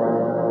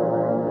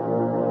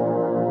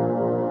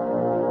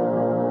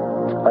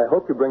 I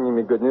hope you're bringing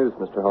me good news,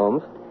 Mr.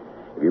 Holmes.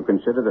 If you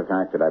consider the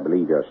fact that I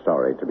believe your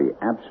story to be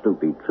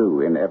absolutely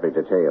true in every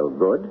detail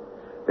good,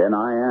 then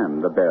I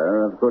am the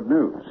bearer of good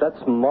news.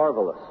 That's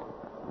marvelous.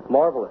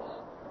 Marvelous.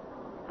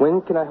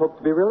 When can I hope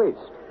to be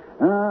released?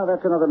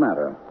 That's another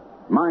matter.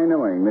 My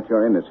knowing that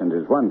you're innocent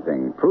is one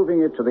thing.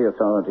 Proving it to the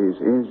authorities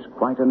is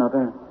quite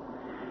another.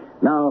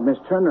 Now, Miss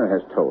Turner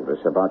has told us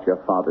about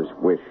your father's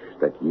wish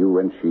that you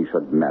and she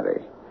should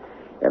marry.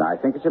 And I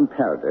think it's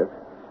imperative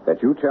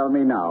that you tell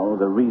me now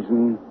the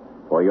reason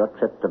for your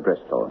trip to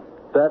Bristol.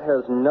 That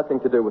has nothing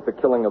to do with the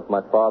killing of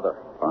my father.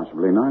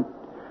 Possibly not.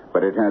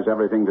 But it has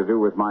everything to do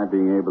with my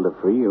being able to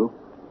free you.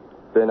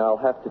 Then I'll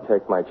have to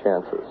take my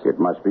chances. It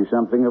must be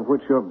something of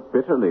which you're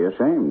bitterly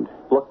ashamed.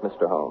 Look,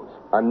 Mr. Holmes,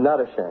 I'm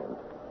not ashamed.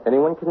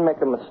 Anyone can make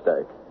a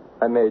mistake.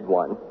 I made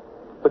one.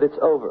 But it's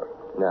over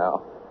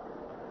now.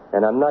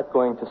 And I'm not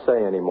going to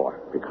say any more.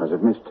 Because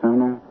of Miss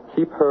Turner?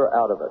 Keep her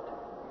out of it.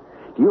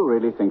 Do you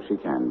really think she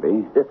can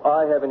be? If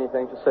I have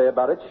anything to say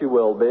about it, she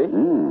will be.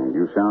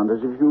 You sound as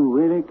if you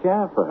really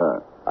care for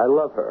her. I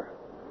love her.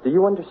 Do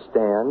you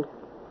understand?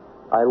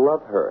 I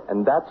love her,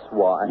 and that's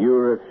why... You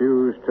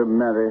refuse to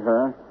marry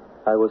her?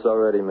 I was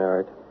already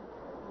married.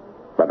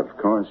 But, of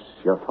course,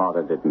 your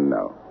father didn't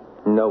know.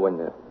 No one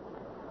knew.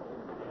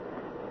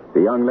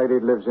 The young lady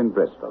lives in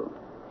Bristol.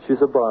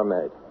 She's a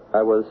barmaid.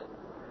 I was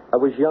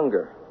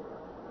younger,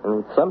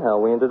 and somehow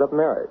we ended up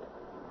married.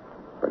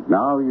 But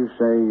now you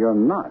say you're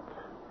not.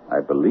 I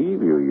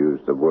believe you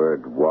used the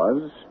word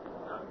was.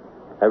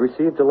 I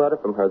received a letter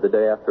from her the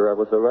day after I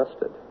was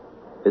arrested.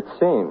 It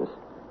seems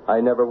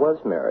I never was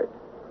married.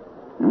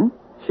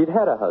 She'd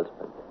had a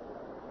husband,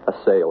 a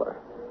sailor.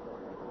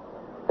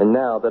 And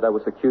now that I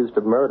was accused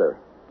of murder,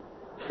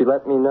 she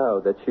let me know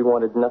that she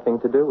wanted nothing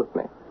to do with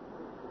me.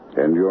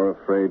 And you're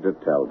afraid to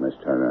tell, Miss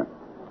Turner?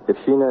 If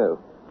she knew,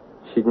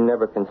 she'd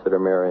never consider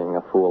marrying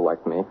a fool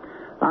like me.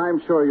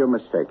 I'm sure you're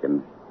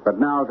mistaken. But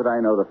now that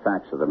I know the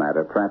facts of the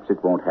matter, perhaps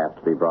it won't have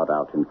to be brought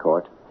out in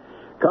court.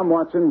 Come,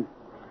 Watson.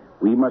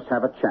 We must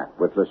have a chat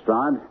with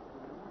Lestrade.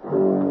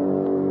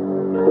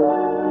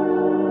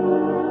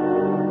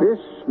 This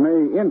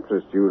may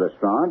interest you,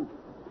 Lestrade.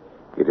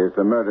 It is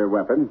the murder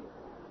weapon.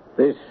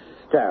 This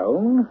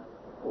stone?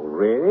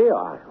 Really?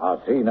 I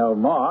see no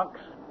marks.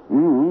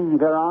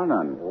 There are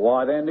none.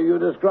 Why then do you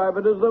describe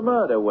it as the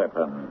murder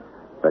weapon?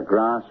 The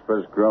grass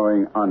was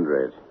growing under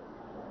it.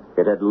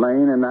 It had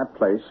lain in that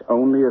place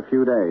only a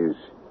few days.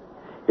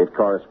 It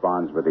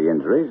corresponds with the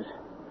injuries.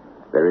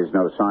 There is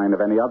no sign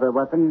of any other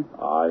weapon.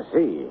 I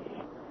see.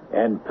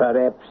 And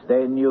perhaps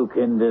then you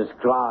can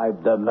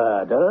describe the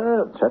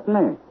murderer?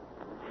 Certainly.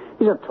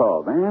 He's a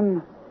tall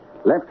man,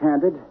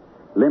 left-handed,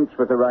 limps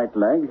with the right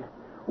leg,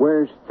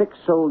 wears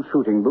thick-soled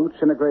shooting boots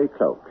and a gray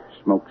cloak,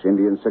 smokes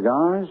Indian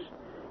cigars,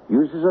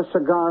 uses a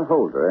cigar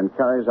holder, and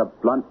carries a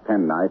blunt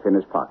penknife in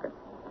his pocket.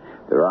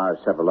 There are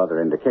several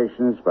other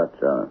indications, but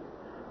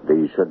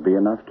these should be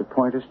enough to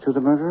point us to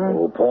the murderer.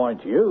 Oh,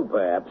 point you,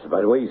 perhaps,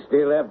 but we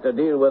still have to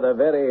deal with a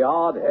very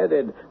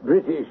hard-headed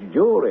British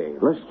jury.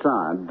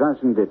 Lestrade,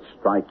 doesn't it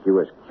strike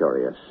you as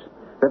curious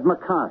that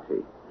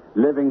McCarthy,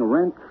 living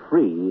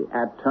rent-free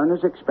at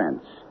Turner's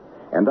expense,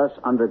 and thus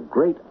under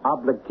great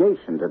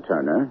obligation to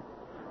Turner,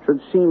 should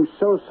seem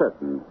so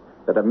certain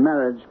that a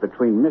marriage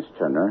between Miss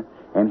Turner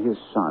and his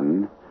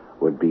son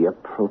would be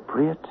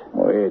appropriate?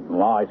 Well, it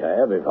might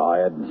have if I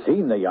hadn't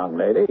seen the young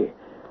lady.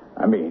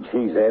 I mean,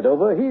 she's head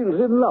over heels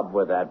in love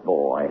with that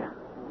boy.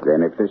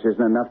 Then if this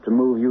isn't enough to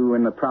move you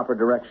in the proper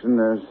direction,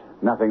 there's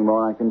nothing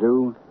more I can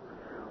do.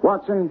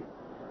 Watson,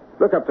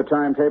 look up the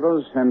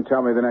timetables and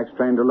tell me the next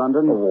train to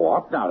London.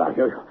 What? Now,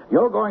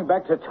 you're going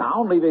back to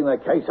town, leaving the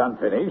case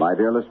unfinished? My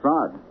dear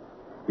Lestrade,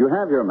 you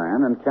have your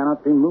man and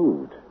cannot be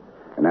moved.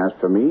 And as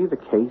for me, the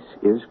case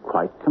is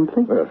quite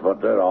complete. Yes,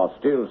 but there are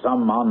still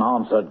some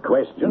unanswered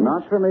questions.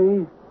 Not for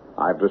me.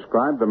 I've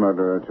described the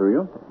murderer to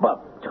you.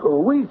 But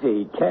who is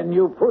he? Can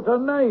you put a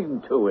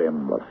name to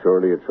him? Well,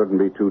 surely it shouldn't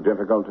be too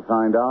difficult to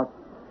find out.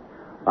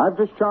 I've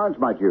discharged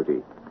my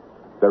duty.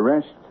 The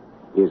rest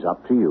is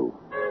up to you.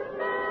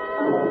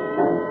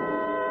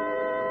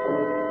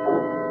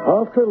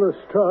 After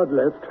Lestrade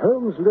left,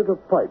 Holmes lit a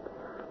pipe.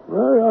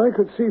 I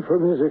could see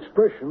from his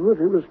expression that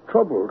he was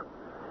troubled.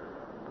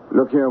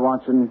 Look here,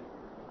 Watson.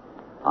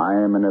 I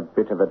am in a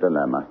bit of a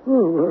dilemma. I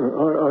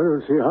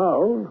don't see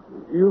how.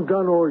 You've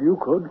done all you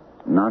could.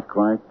 Not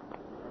quite.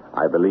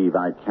 I believe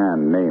I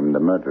can name the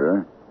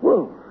murderer.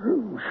 Well,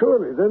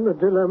 surely then the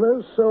dilemma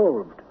is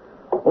solved.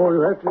 All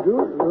you have to do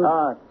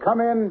is...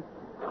 Come in.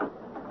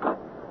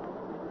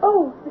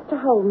 Oh,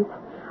 Mr. Holmes,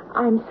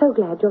 I'm so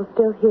glad you're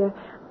still here.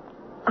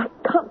 I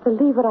can't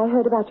believe what I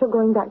heard about your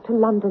going back to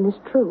London is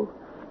true.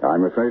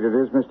 I'm afraid it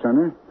is, Miss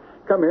Turner.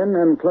 Come in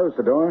and close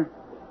the door.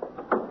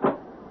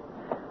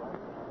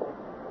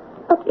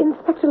 But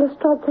Inspector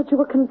Lestrade said you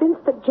were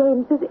convinced that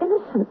James is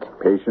innocent.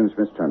 Patience,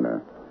 Miss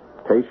Turner.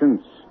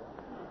 Patience.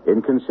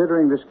 In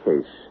considering this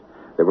case,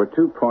 there were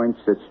 2 points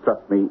that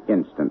struck me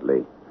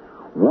instantly.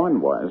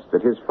 One was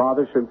that his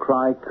father should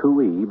cry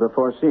cooey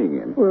before seeing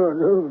him.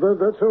 Well,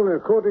 that's only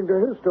according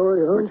to his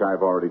story, huh? Which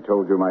I've already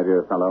told you, my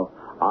dear fellow.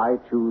 I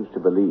choose to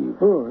believe.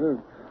 Oh,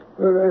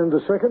 yeah. And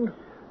the second?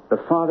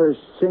 The father's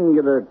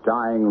singular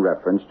dying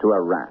reference to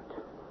a rat.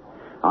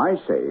 I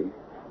say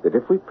that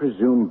if we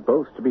presume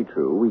both to be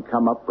true, we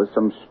come up with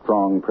some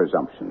strong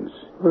presumptions.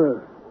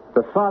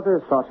 The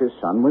father thought his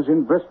son was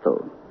in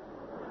Bristol.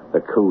 The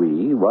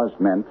cooey was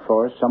meant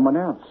for someone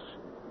else.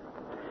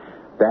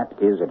 That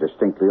is a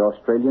distinctly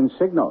Australian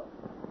signal.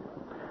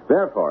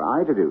 Therefore,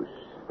 I deduce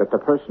that the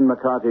person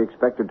McCarthy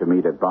expected to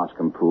meet at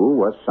Boscombe Pool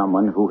was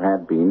someone who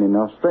had been in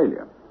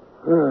Australia.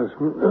 Yes.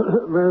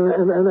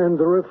 And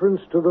the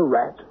reference to the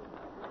rat?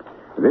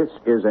 This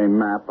is a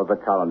map of the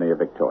colony of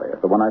Victoria.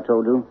 The one I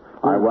told you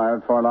I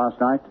wired for last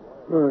night?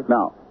 Right.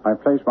 Now, I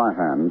place my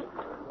hand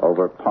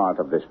over part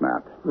of this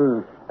map.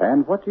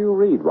 And what do you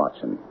read,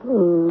 Watson?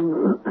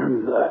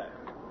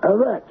 A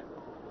rat.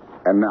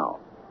 And now,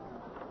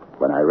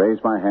 when I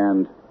raise my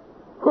hand...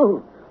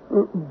 Oh,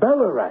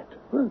 Ballarat.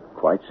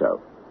 Quite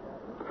so.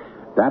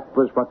 That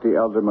was what the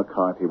elder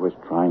McCarthy was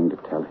trying to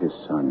tell his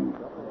son.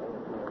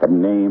 The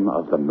name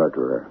of the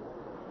murderer.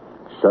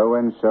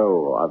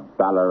 So-and-so of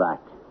Ballarat.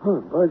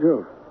 By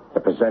Jove. The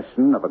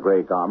possession of a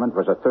gray garment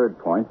was a third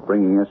point,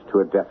 bringing us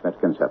to a definite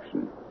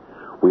conception.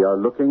 We are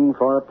looking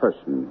for a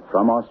person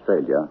from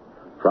Australia,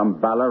 from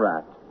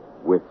Ballarat,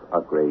 with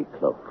a gray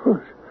cloak.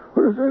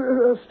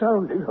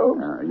 Astounding,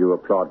 Holmes. You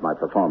applaud my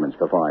performance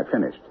before I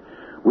finished.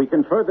 We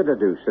can further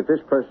deduce that this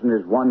person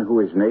is one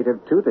who is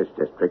native to this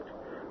district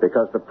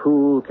because the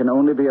pool can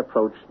only be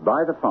approached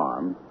by the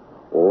farm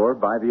or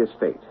by the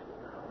estate,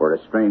 where a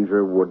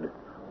stranger would,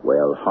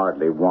 well,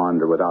 hardly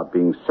wander without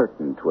being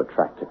certain to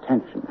attract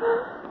attention.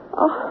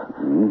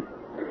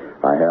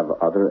 I have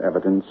other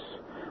evidence,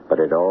 but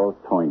it all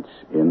points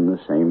in the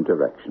same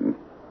direction.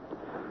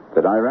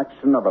 The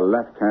direction of a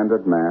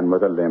left-handed man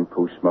with a limp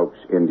who smokes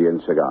Indian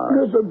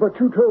cigars. But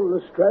you told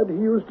Lestrade he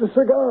used a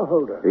cigar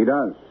holder. He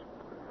does.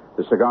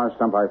 The cigar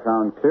stump I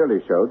found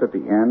clearly showed that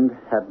the end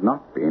had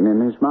not been in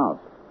his mouth.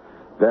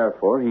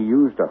 Therefore, he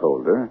used a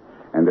holder,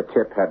 and the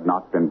tip had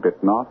not been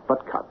bitten off,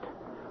 but cut.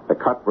 The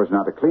cut was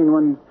not a clean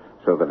one,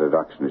 so the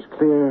deduction is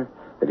clear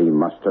that he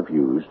must have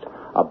used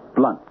a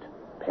blunt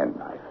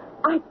penknife.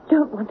 I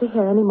don't want to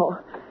hear any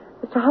more.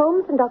 Mr.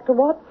 Holmes and Dr.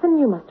 Watson,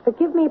 you must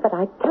forgive me, but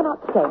I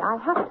cannot stay. I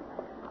have to...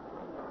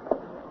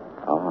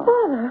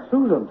 Father.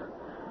 Susan.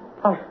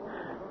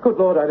 Good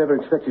Lord, I never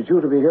expected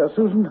you to be here,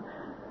 Susan.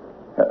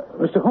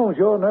 Mr. Holmes,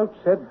 your note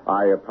said...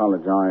 I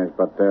apologize,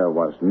 but there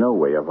was no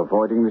way of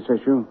avoiding this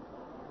issue.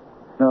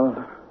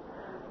 No,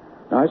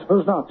 I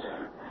suppose not.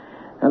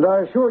 And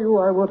I assure you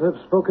I would have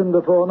spoken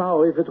before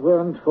now if it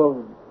weren't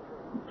for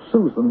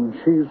Susan.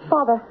 She's...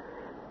 Father,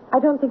 I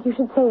don't think you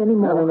should say any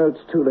more. No,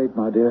 it's too late,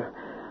 my dear.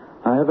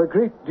 I have a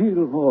great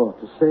deal more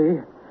to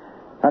say,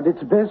 and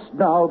it's best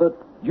now that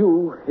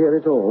you hear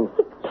it all.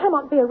 He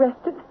cannot be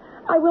arrested.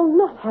 I will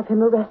not have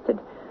him arrested.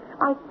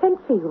 I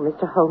sent for you,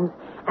 Mr. Holmes,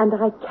 and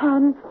I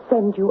can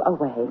send you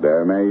away.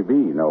 There may be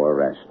no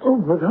arrest. Oh,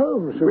 but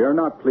Holmes... We are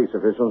not police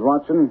officials,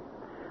 Watson.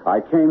 I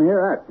came here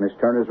at Miss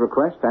Turner's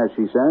request, as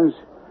she says.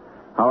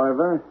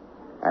 However,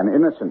 an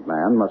innocent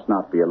man must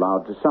not be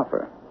allowed to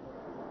suffer.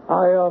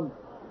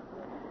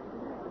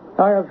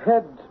 I have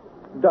had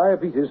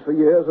diabetes for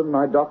years, and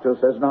my doctor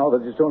says now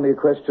that it's only a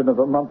question of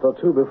a month or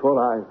two before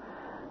I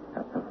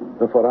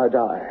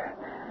die.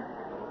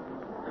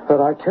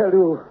 But I tell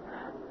you,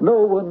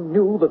 no one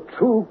knew the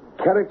true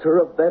character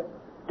of that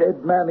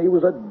dead man. He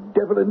was a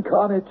devil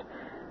incarnate,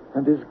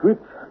 and his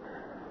grip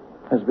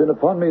has been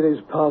upon me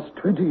these past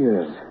 20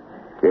 years.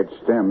 It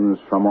stems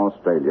from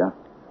Australia?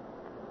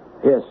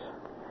 Yes.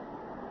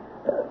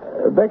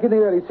 Back in the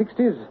early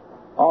 60s,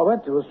 I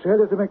went to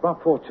Australia to make my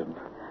fortune.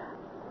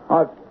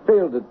 I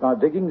failed at my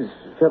diggings,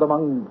 fell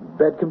among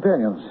bad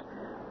companions.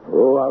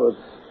 Oh, I was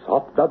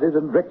hot-blooded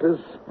and reckless.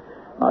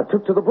 I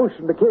took to the bush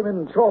and became,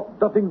 in short,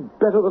 nothing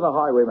better than a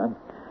highwayman.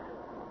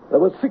 There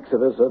were 6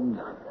 of us, and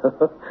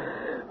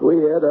we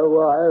had a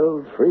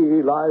wild,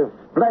 free life.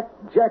 Black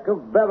Jack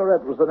of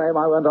Ballarat was the name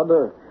I went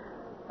under.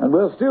 And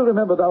we're still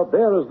remembered out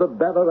there as the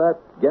Ballarat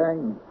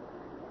Gang.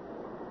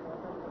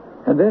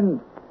 And then,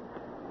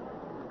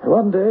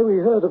 one day we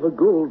heard of a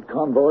gold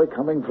convoy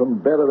coming from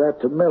Ballarat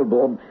to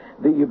Melbourne.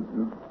 The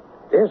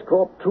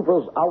escort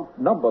troopers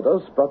outnumbered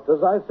us, but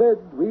as I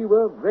said, we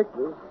were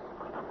reckless.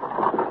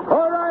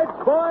 All right,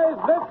 boys,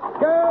 let's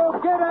go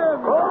get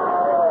him!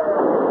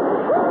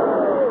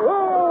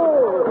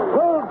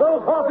 Hold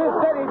those horses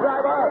steady,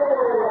 driver.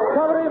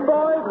 Cover him,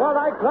 boys, while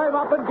I climb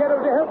up and get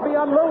him to help me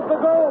unload the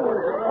gold.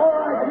 All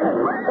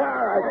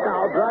right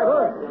now,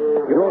 driver.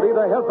 You'll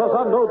either help us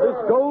unload this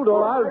gold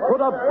or I'll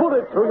put a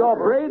bullet through your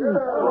brain.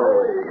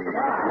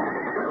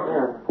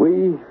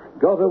 We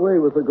got away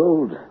with the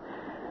gold,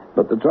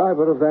 but the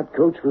driver of that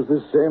coach was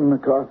this same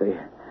McCarthy.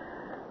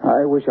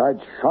 I wish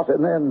I'd shot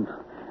him then,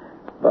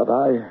 but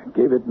I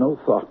gave it no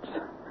thought.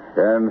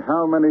 And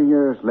how many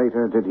years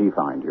later did he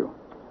find you?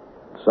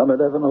 Some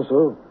 11 or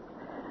so.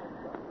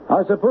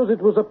 I suppose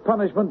it was a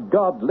punishment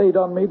God laid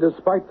on me,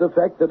 despite the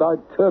fact that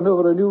I'd turned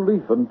over a new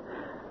leaf and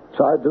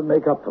tried to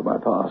make up for my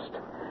past.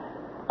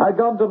 I'd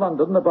gone to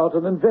London about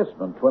an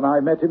investment when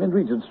I met him in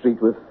Regent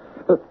Street with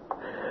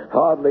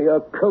hardly a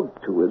coat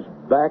to his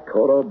back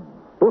or a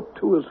boot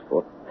to his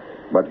foot.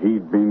 But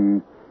he'd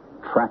been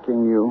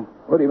tracking you?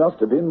 Well, he must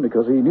have been,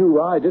 because he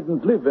knew I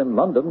didn't live in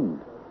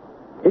London.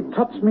 It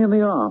touched me in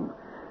the arm,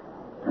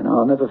 and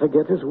I'll never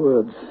forget his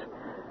words.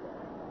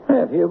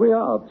 Well, here we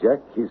are,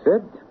 Jack, he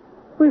said.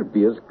 We'll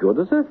be as good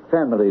as a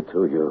family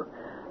to you.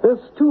 There's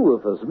two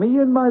of us, me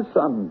and my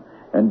son,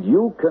 and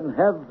you can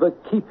have the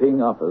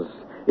keeping of us.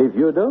 If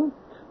you don't,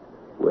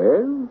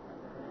 well,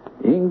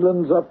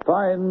 England's a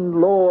fine,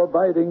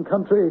 law-abiding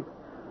country,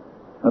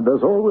 and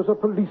there's always a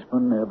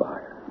policeman nearby.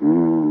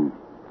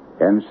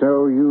 And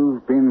so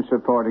you've been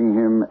supporting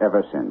him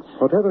ever since?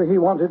 Whatever he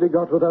wanted, he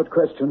got without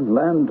question.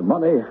 Land,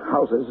 money,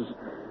 houses.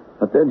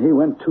 But then he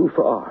went too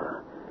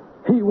far.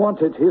 He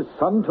wanted his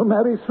son to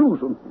marry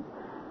Susan.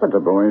 But the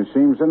boy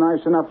seems a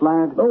nice enough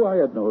lad. Oh, I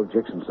had no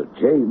objections to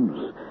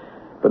James.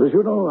 But as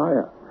you know,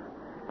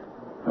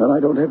 I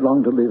don't have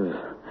long to live.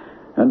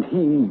 And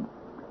he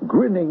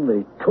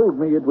grinningly told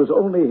me it was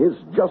only his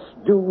just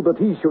due that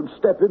he should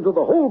step into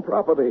the whole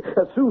property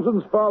as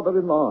Susan's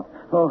father-in-law.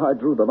 Oh, I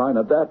drew the line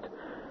at that.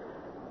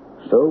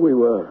 So we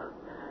were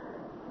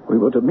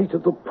to meet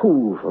at the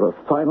pool for a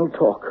final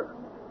talk.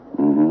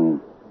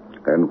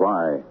 And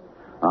why,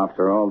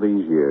 after all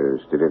these years,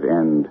 did it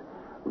end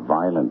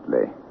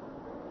violently?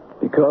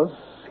 Because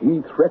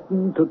he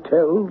threatened to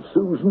tell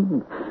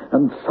Susan,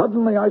 and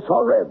suddenly I saw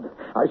red.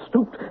 I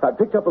stooped, I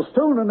picked up a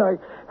stone, and I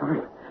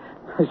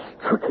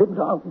struck him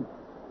down.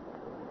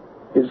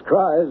 His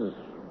cries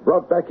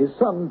brought back his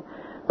son,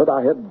 but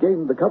I had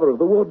gained the cover of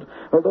the wood,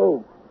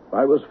 although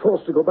I was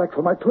forced to go back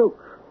for my cloak.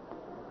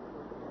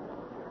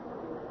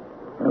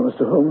 Now,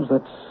 Mr. Holmes,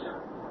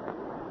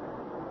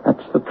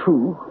 that's the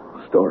true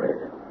story.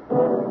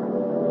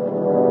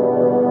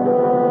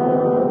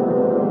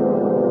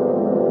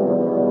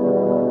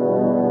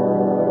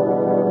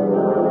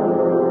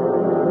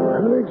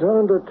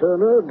 Alexander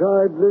Turner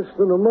died less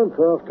than a month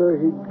after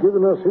he'd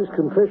given us his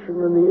confession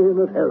in the inn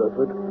at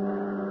Hereford.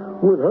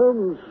 With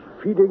Holmes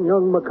feeding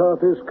young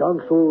McCarthy's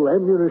counsel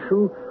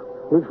ammunition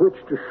with which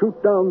to shoot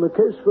down the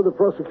case for the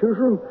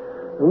prosecution,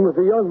 and with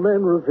the young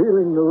man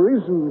revealing the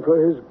reason for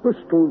his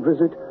Bristol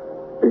visit,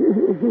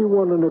 he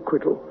won an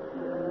acquittal.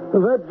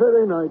 And that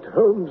very night,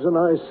 Holmes and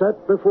I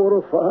sat before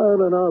a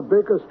fire in our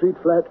Baker Street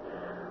flat,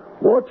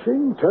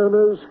 watching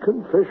Turner's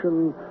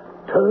confession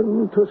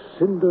turn to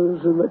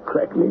cinders in the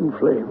crackling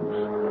flames.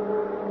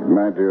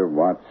 My dear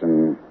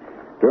Watson,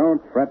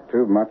 don't fret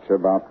too much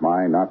about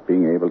my not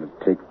being able to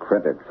take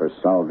credit for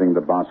solving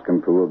the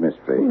Boscombe Pool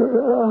mystery.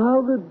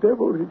 How the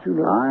devil did you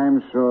know?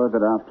 I'm sure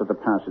that after the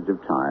passage of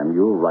time,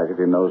 you'll write it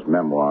in those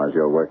memoirs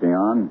you're working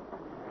on.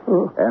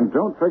 And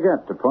don't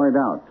forget to point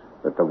out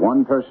that the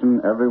one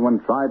person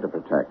everyone tried to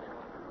protect,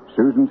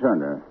 Susan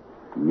Turner,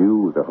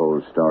 knew the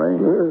whole story.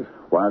 Yes.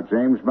 While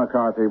James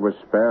McCarthy was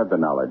spared the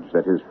knowledge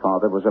that his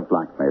father was a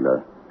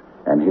blackmailer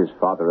and his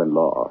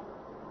father-in-law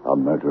a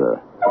murderer.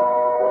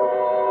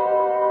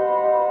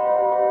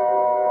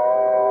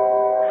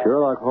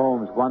 Sherlock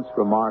Holmes once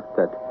remarked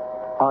that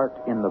art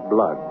in the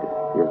blood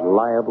is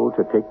liable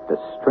to take the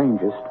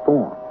strangest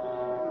forms.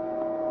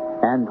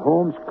 And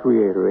Holmes'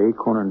 creator, A.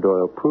 Conan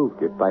Doyle,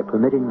 proved it by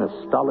permitting the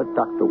stolid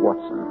Dr.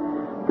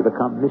 Watson to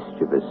become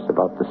mischievous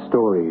about the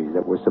stories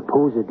that were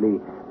supposedly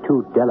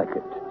too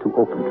delicate to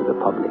open to the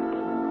public.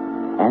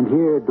 And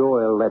here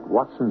Doyle let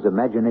Watson's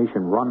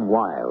imagination run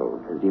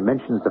wild as he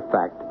mentions the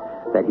fact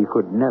that he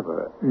could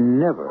never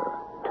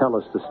tell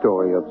us the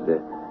story of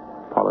the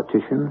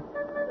politician,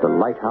 the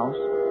lighthouse,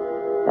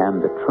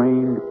 and the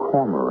trained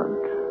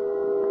cormorant.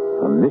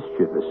 A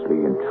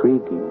mischievously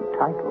intriguing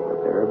title,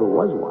 if there ever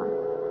was one.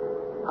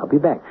 I'll be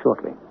back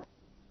shortly.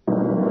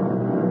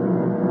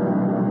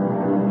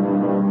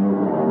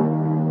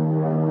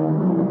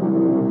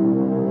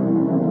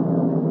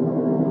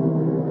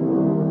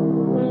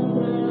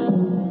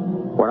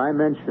 When I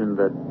mentioned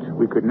that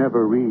we could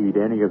never read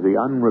any of the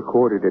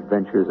unrecorded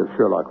adventures of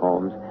Sherlock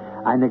Holmes,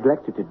 I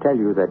neglected to tell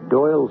you that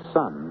Doyle's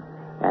son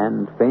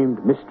and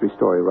famed mystery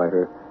story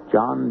writer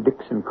John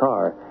Dickson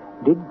Carr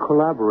did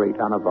collaborate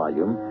on a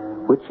volume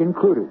which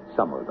included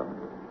some of them.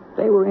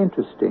 They were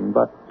interesting,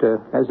 but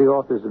as the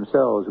authors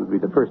themselves would be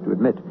the first to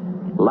admit,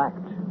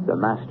 lacked the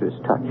master's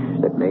touch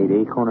that made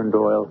A. Conan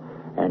Doyle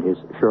and his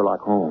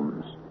Sherlock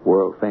Holmes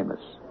world famous.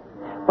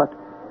 But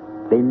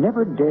they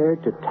never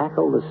dared to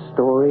tackle the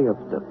story of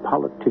the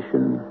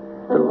politician,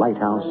 the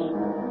lighthouse,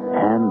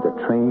 and the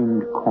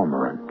trained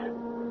cormorant.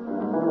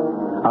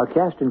 Our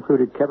cast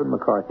included Kevin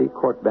McCarthy,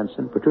 Court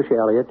Benson, Patricia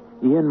Elliott,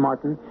 Ian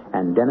Martin,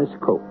 and Dennis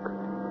Koch.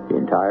 The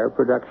entire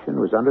production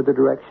was under the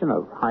direction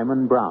of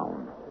Hyman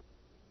Brown.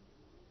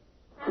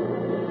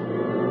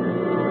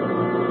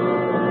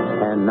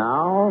 And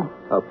now,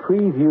 a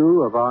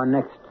preview of our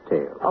next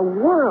tale. A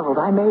world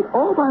I made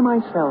all by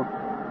myself.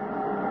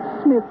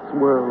 Smith's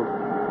World.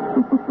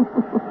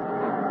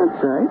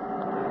 That's right.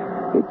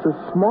 It's a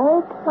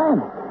small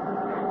planet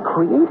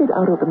created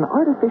out of an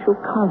artificial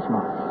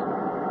cosmos.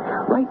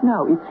 Right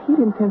now, its heat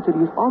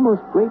intensity is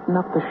almost great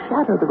enough to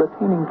shatter the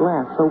retaining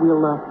glass, so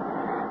we'll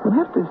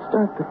have to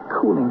start the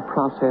cooling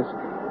process.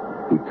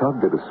 He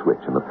tugged at a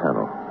switch in the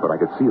panel, but I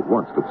could see at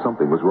once that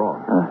something was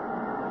wrong.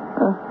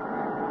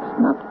 It's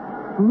not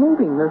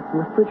moving. The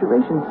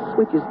refrigeration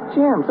switch is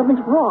jammed.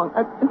 Something's wrong.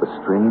 A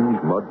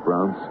strange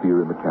mud-brown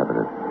sphere in the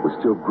cabinet was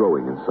still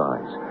growing in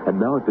size, and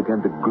now it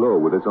began to glow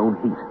with its own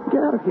heat.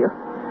 Get out of here.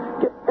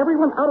 Get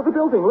everyone out of the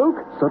building,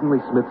 Luke. Suddenly,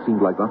 Smith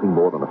seemed like nothing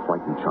more than a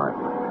frightened child.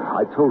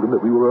 I told him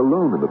that we were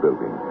alone in the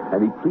building,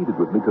 and he pleaded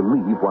with me to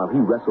leave while he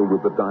wrestled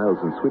with the dials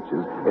and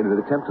switches in an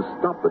attempt to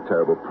stop the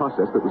terrible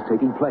process that was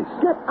taking place.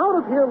 Get out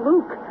of here,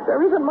 Luke. There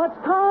isn't much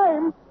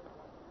time.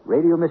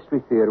 Radio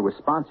Mystery Theater was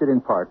sponsored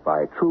in part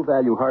by True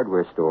Value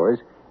Hardware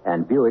Stores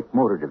and Buick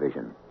Motor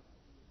Division.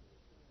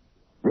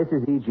 This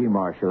is E.G.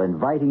 Marshall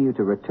inviting you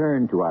to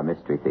return to our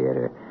Mystery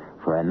Theater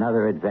for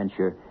another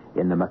adventure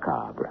in the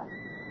macabre.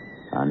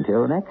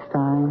 Until next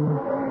time,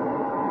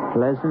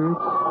 pleasant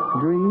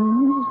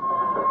dreams.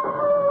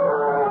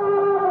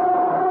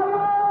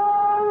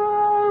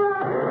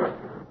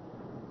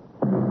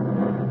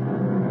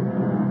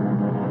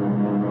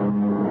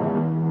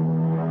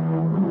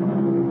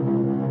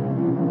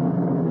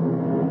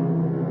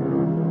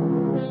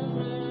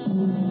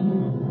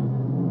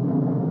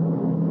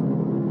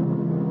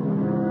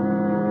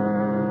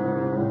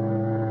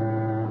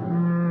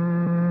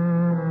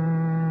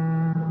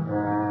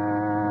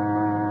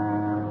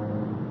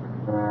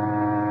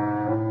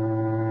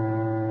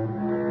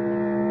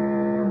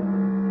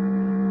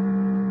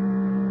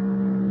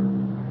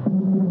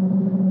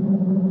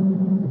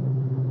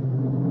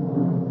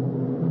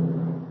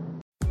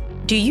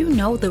 Do you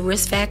know the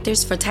risk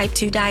factors for type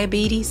 2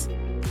 diabetes?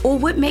 Or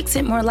what makes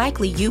it more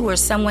likely you or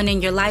someone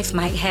in your life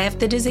might have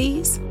the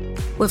disease?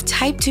 With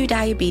type 2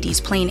 diabetes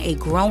playing a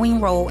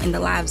growing role in the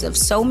lives of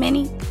so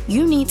many,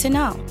 you need to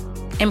know.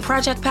 In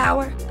Project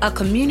Power, a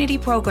community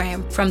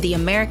program from the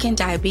American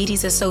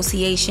Diabetes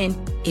Association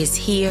is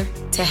here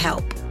to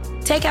help.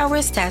 Take our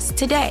risk test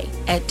today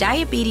at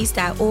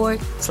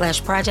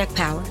diabetes.org/Project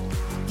Power.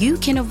 You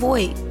can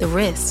avoid the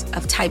risks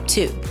of type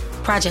 2.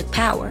 Project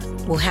Power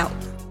will help.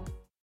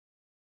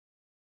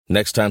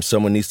 Next time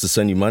someone needs to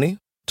send you money,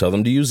 tell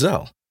them to use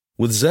Zelle.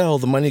 With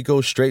Zelle, the money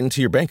goes straight into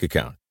your bank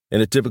account,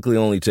 and it typically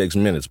only takes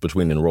minutes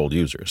between enrolled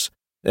users.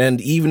 And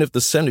even if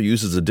the sender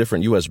uses a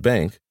different U.S.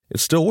 bank,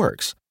 it still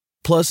works.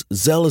 Plus,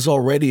 Zelle is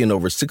already in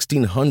over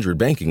 1,600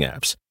 banking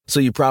apps, so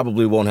you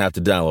probably won't have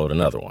to download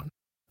another one.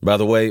 By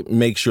the way,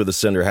 make sure the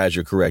sender has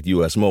your correct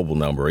U.S. mobile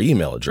number or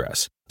email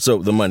address, so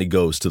the money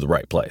goes to the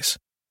right place.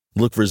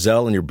 Look for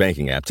Zelle in your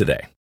banking app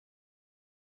today.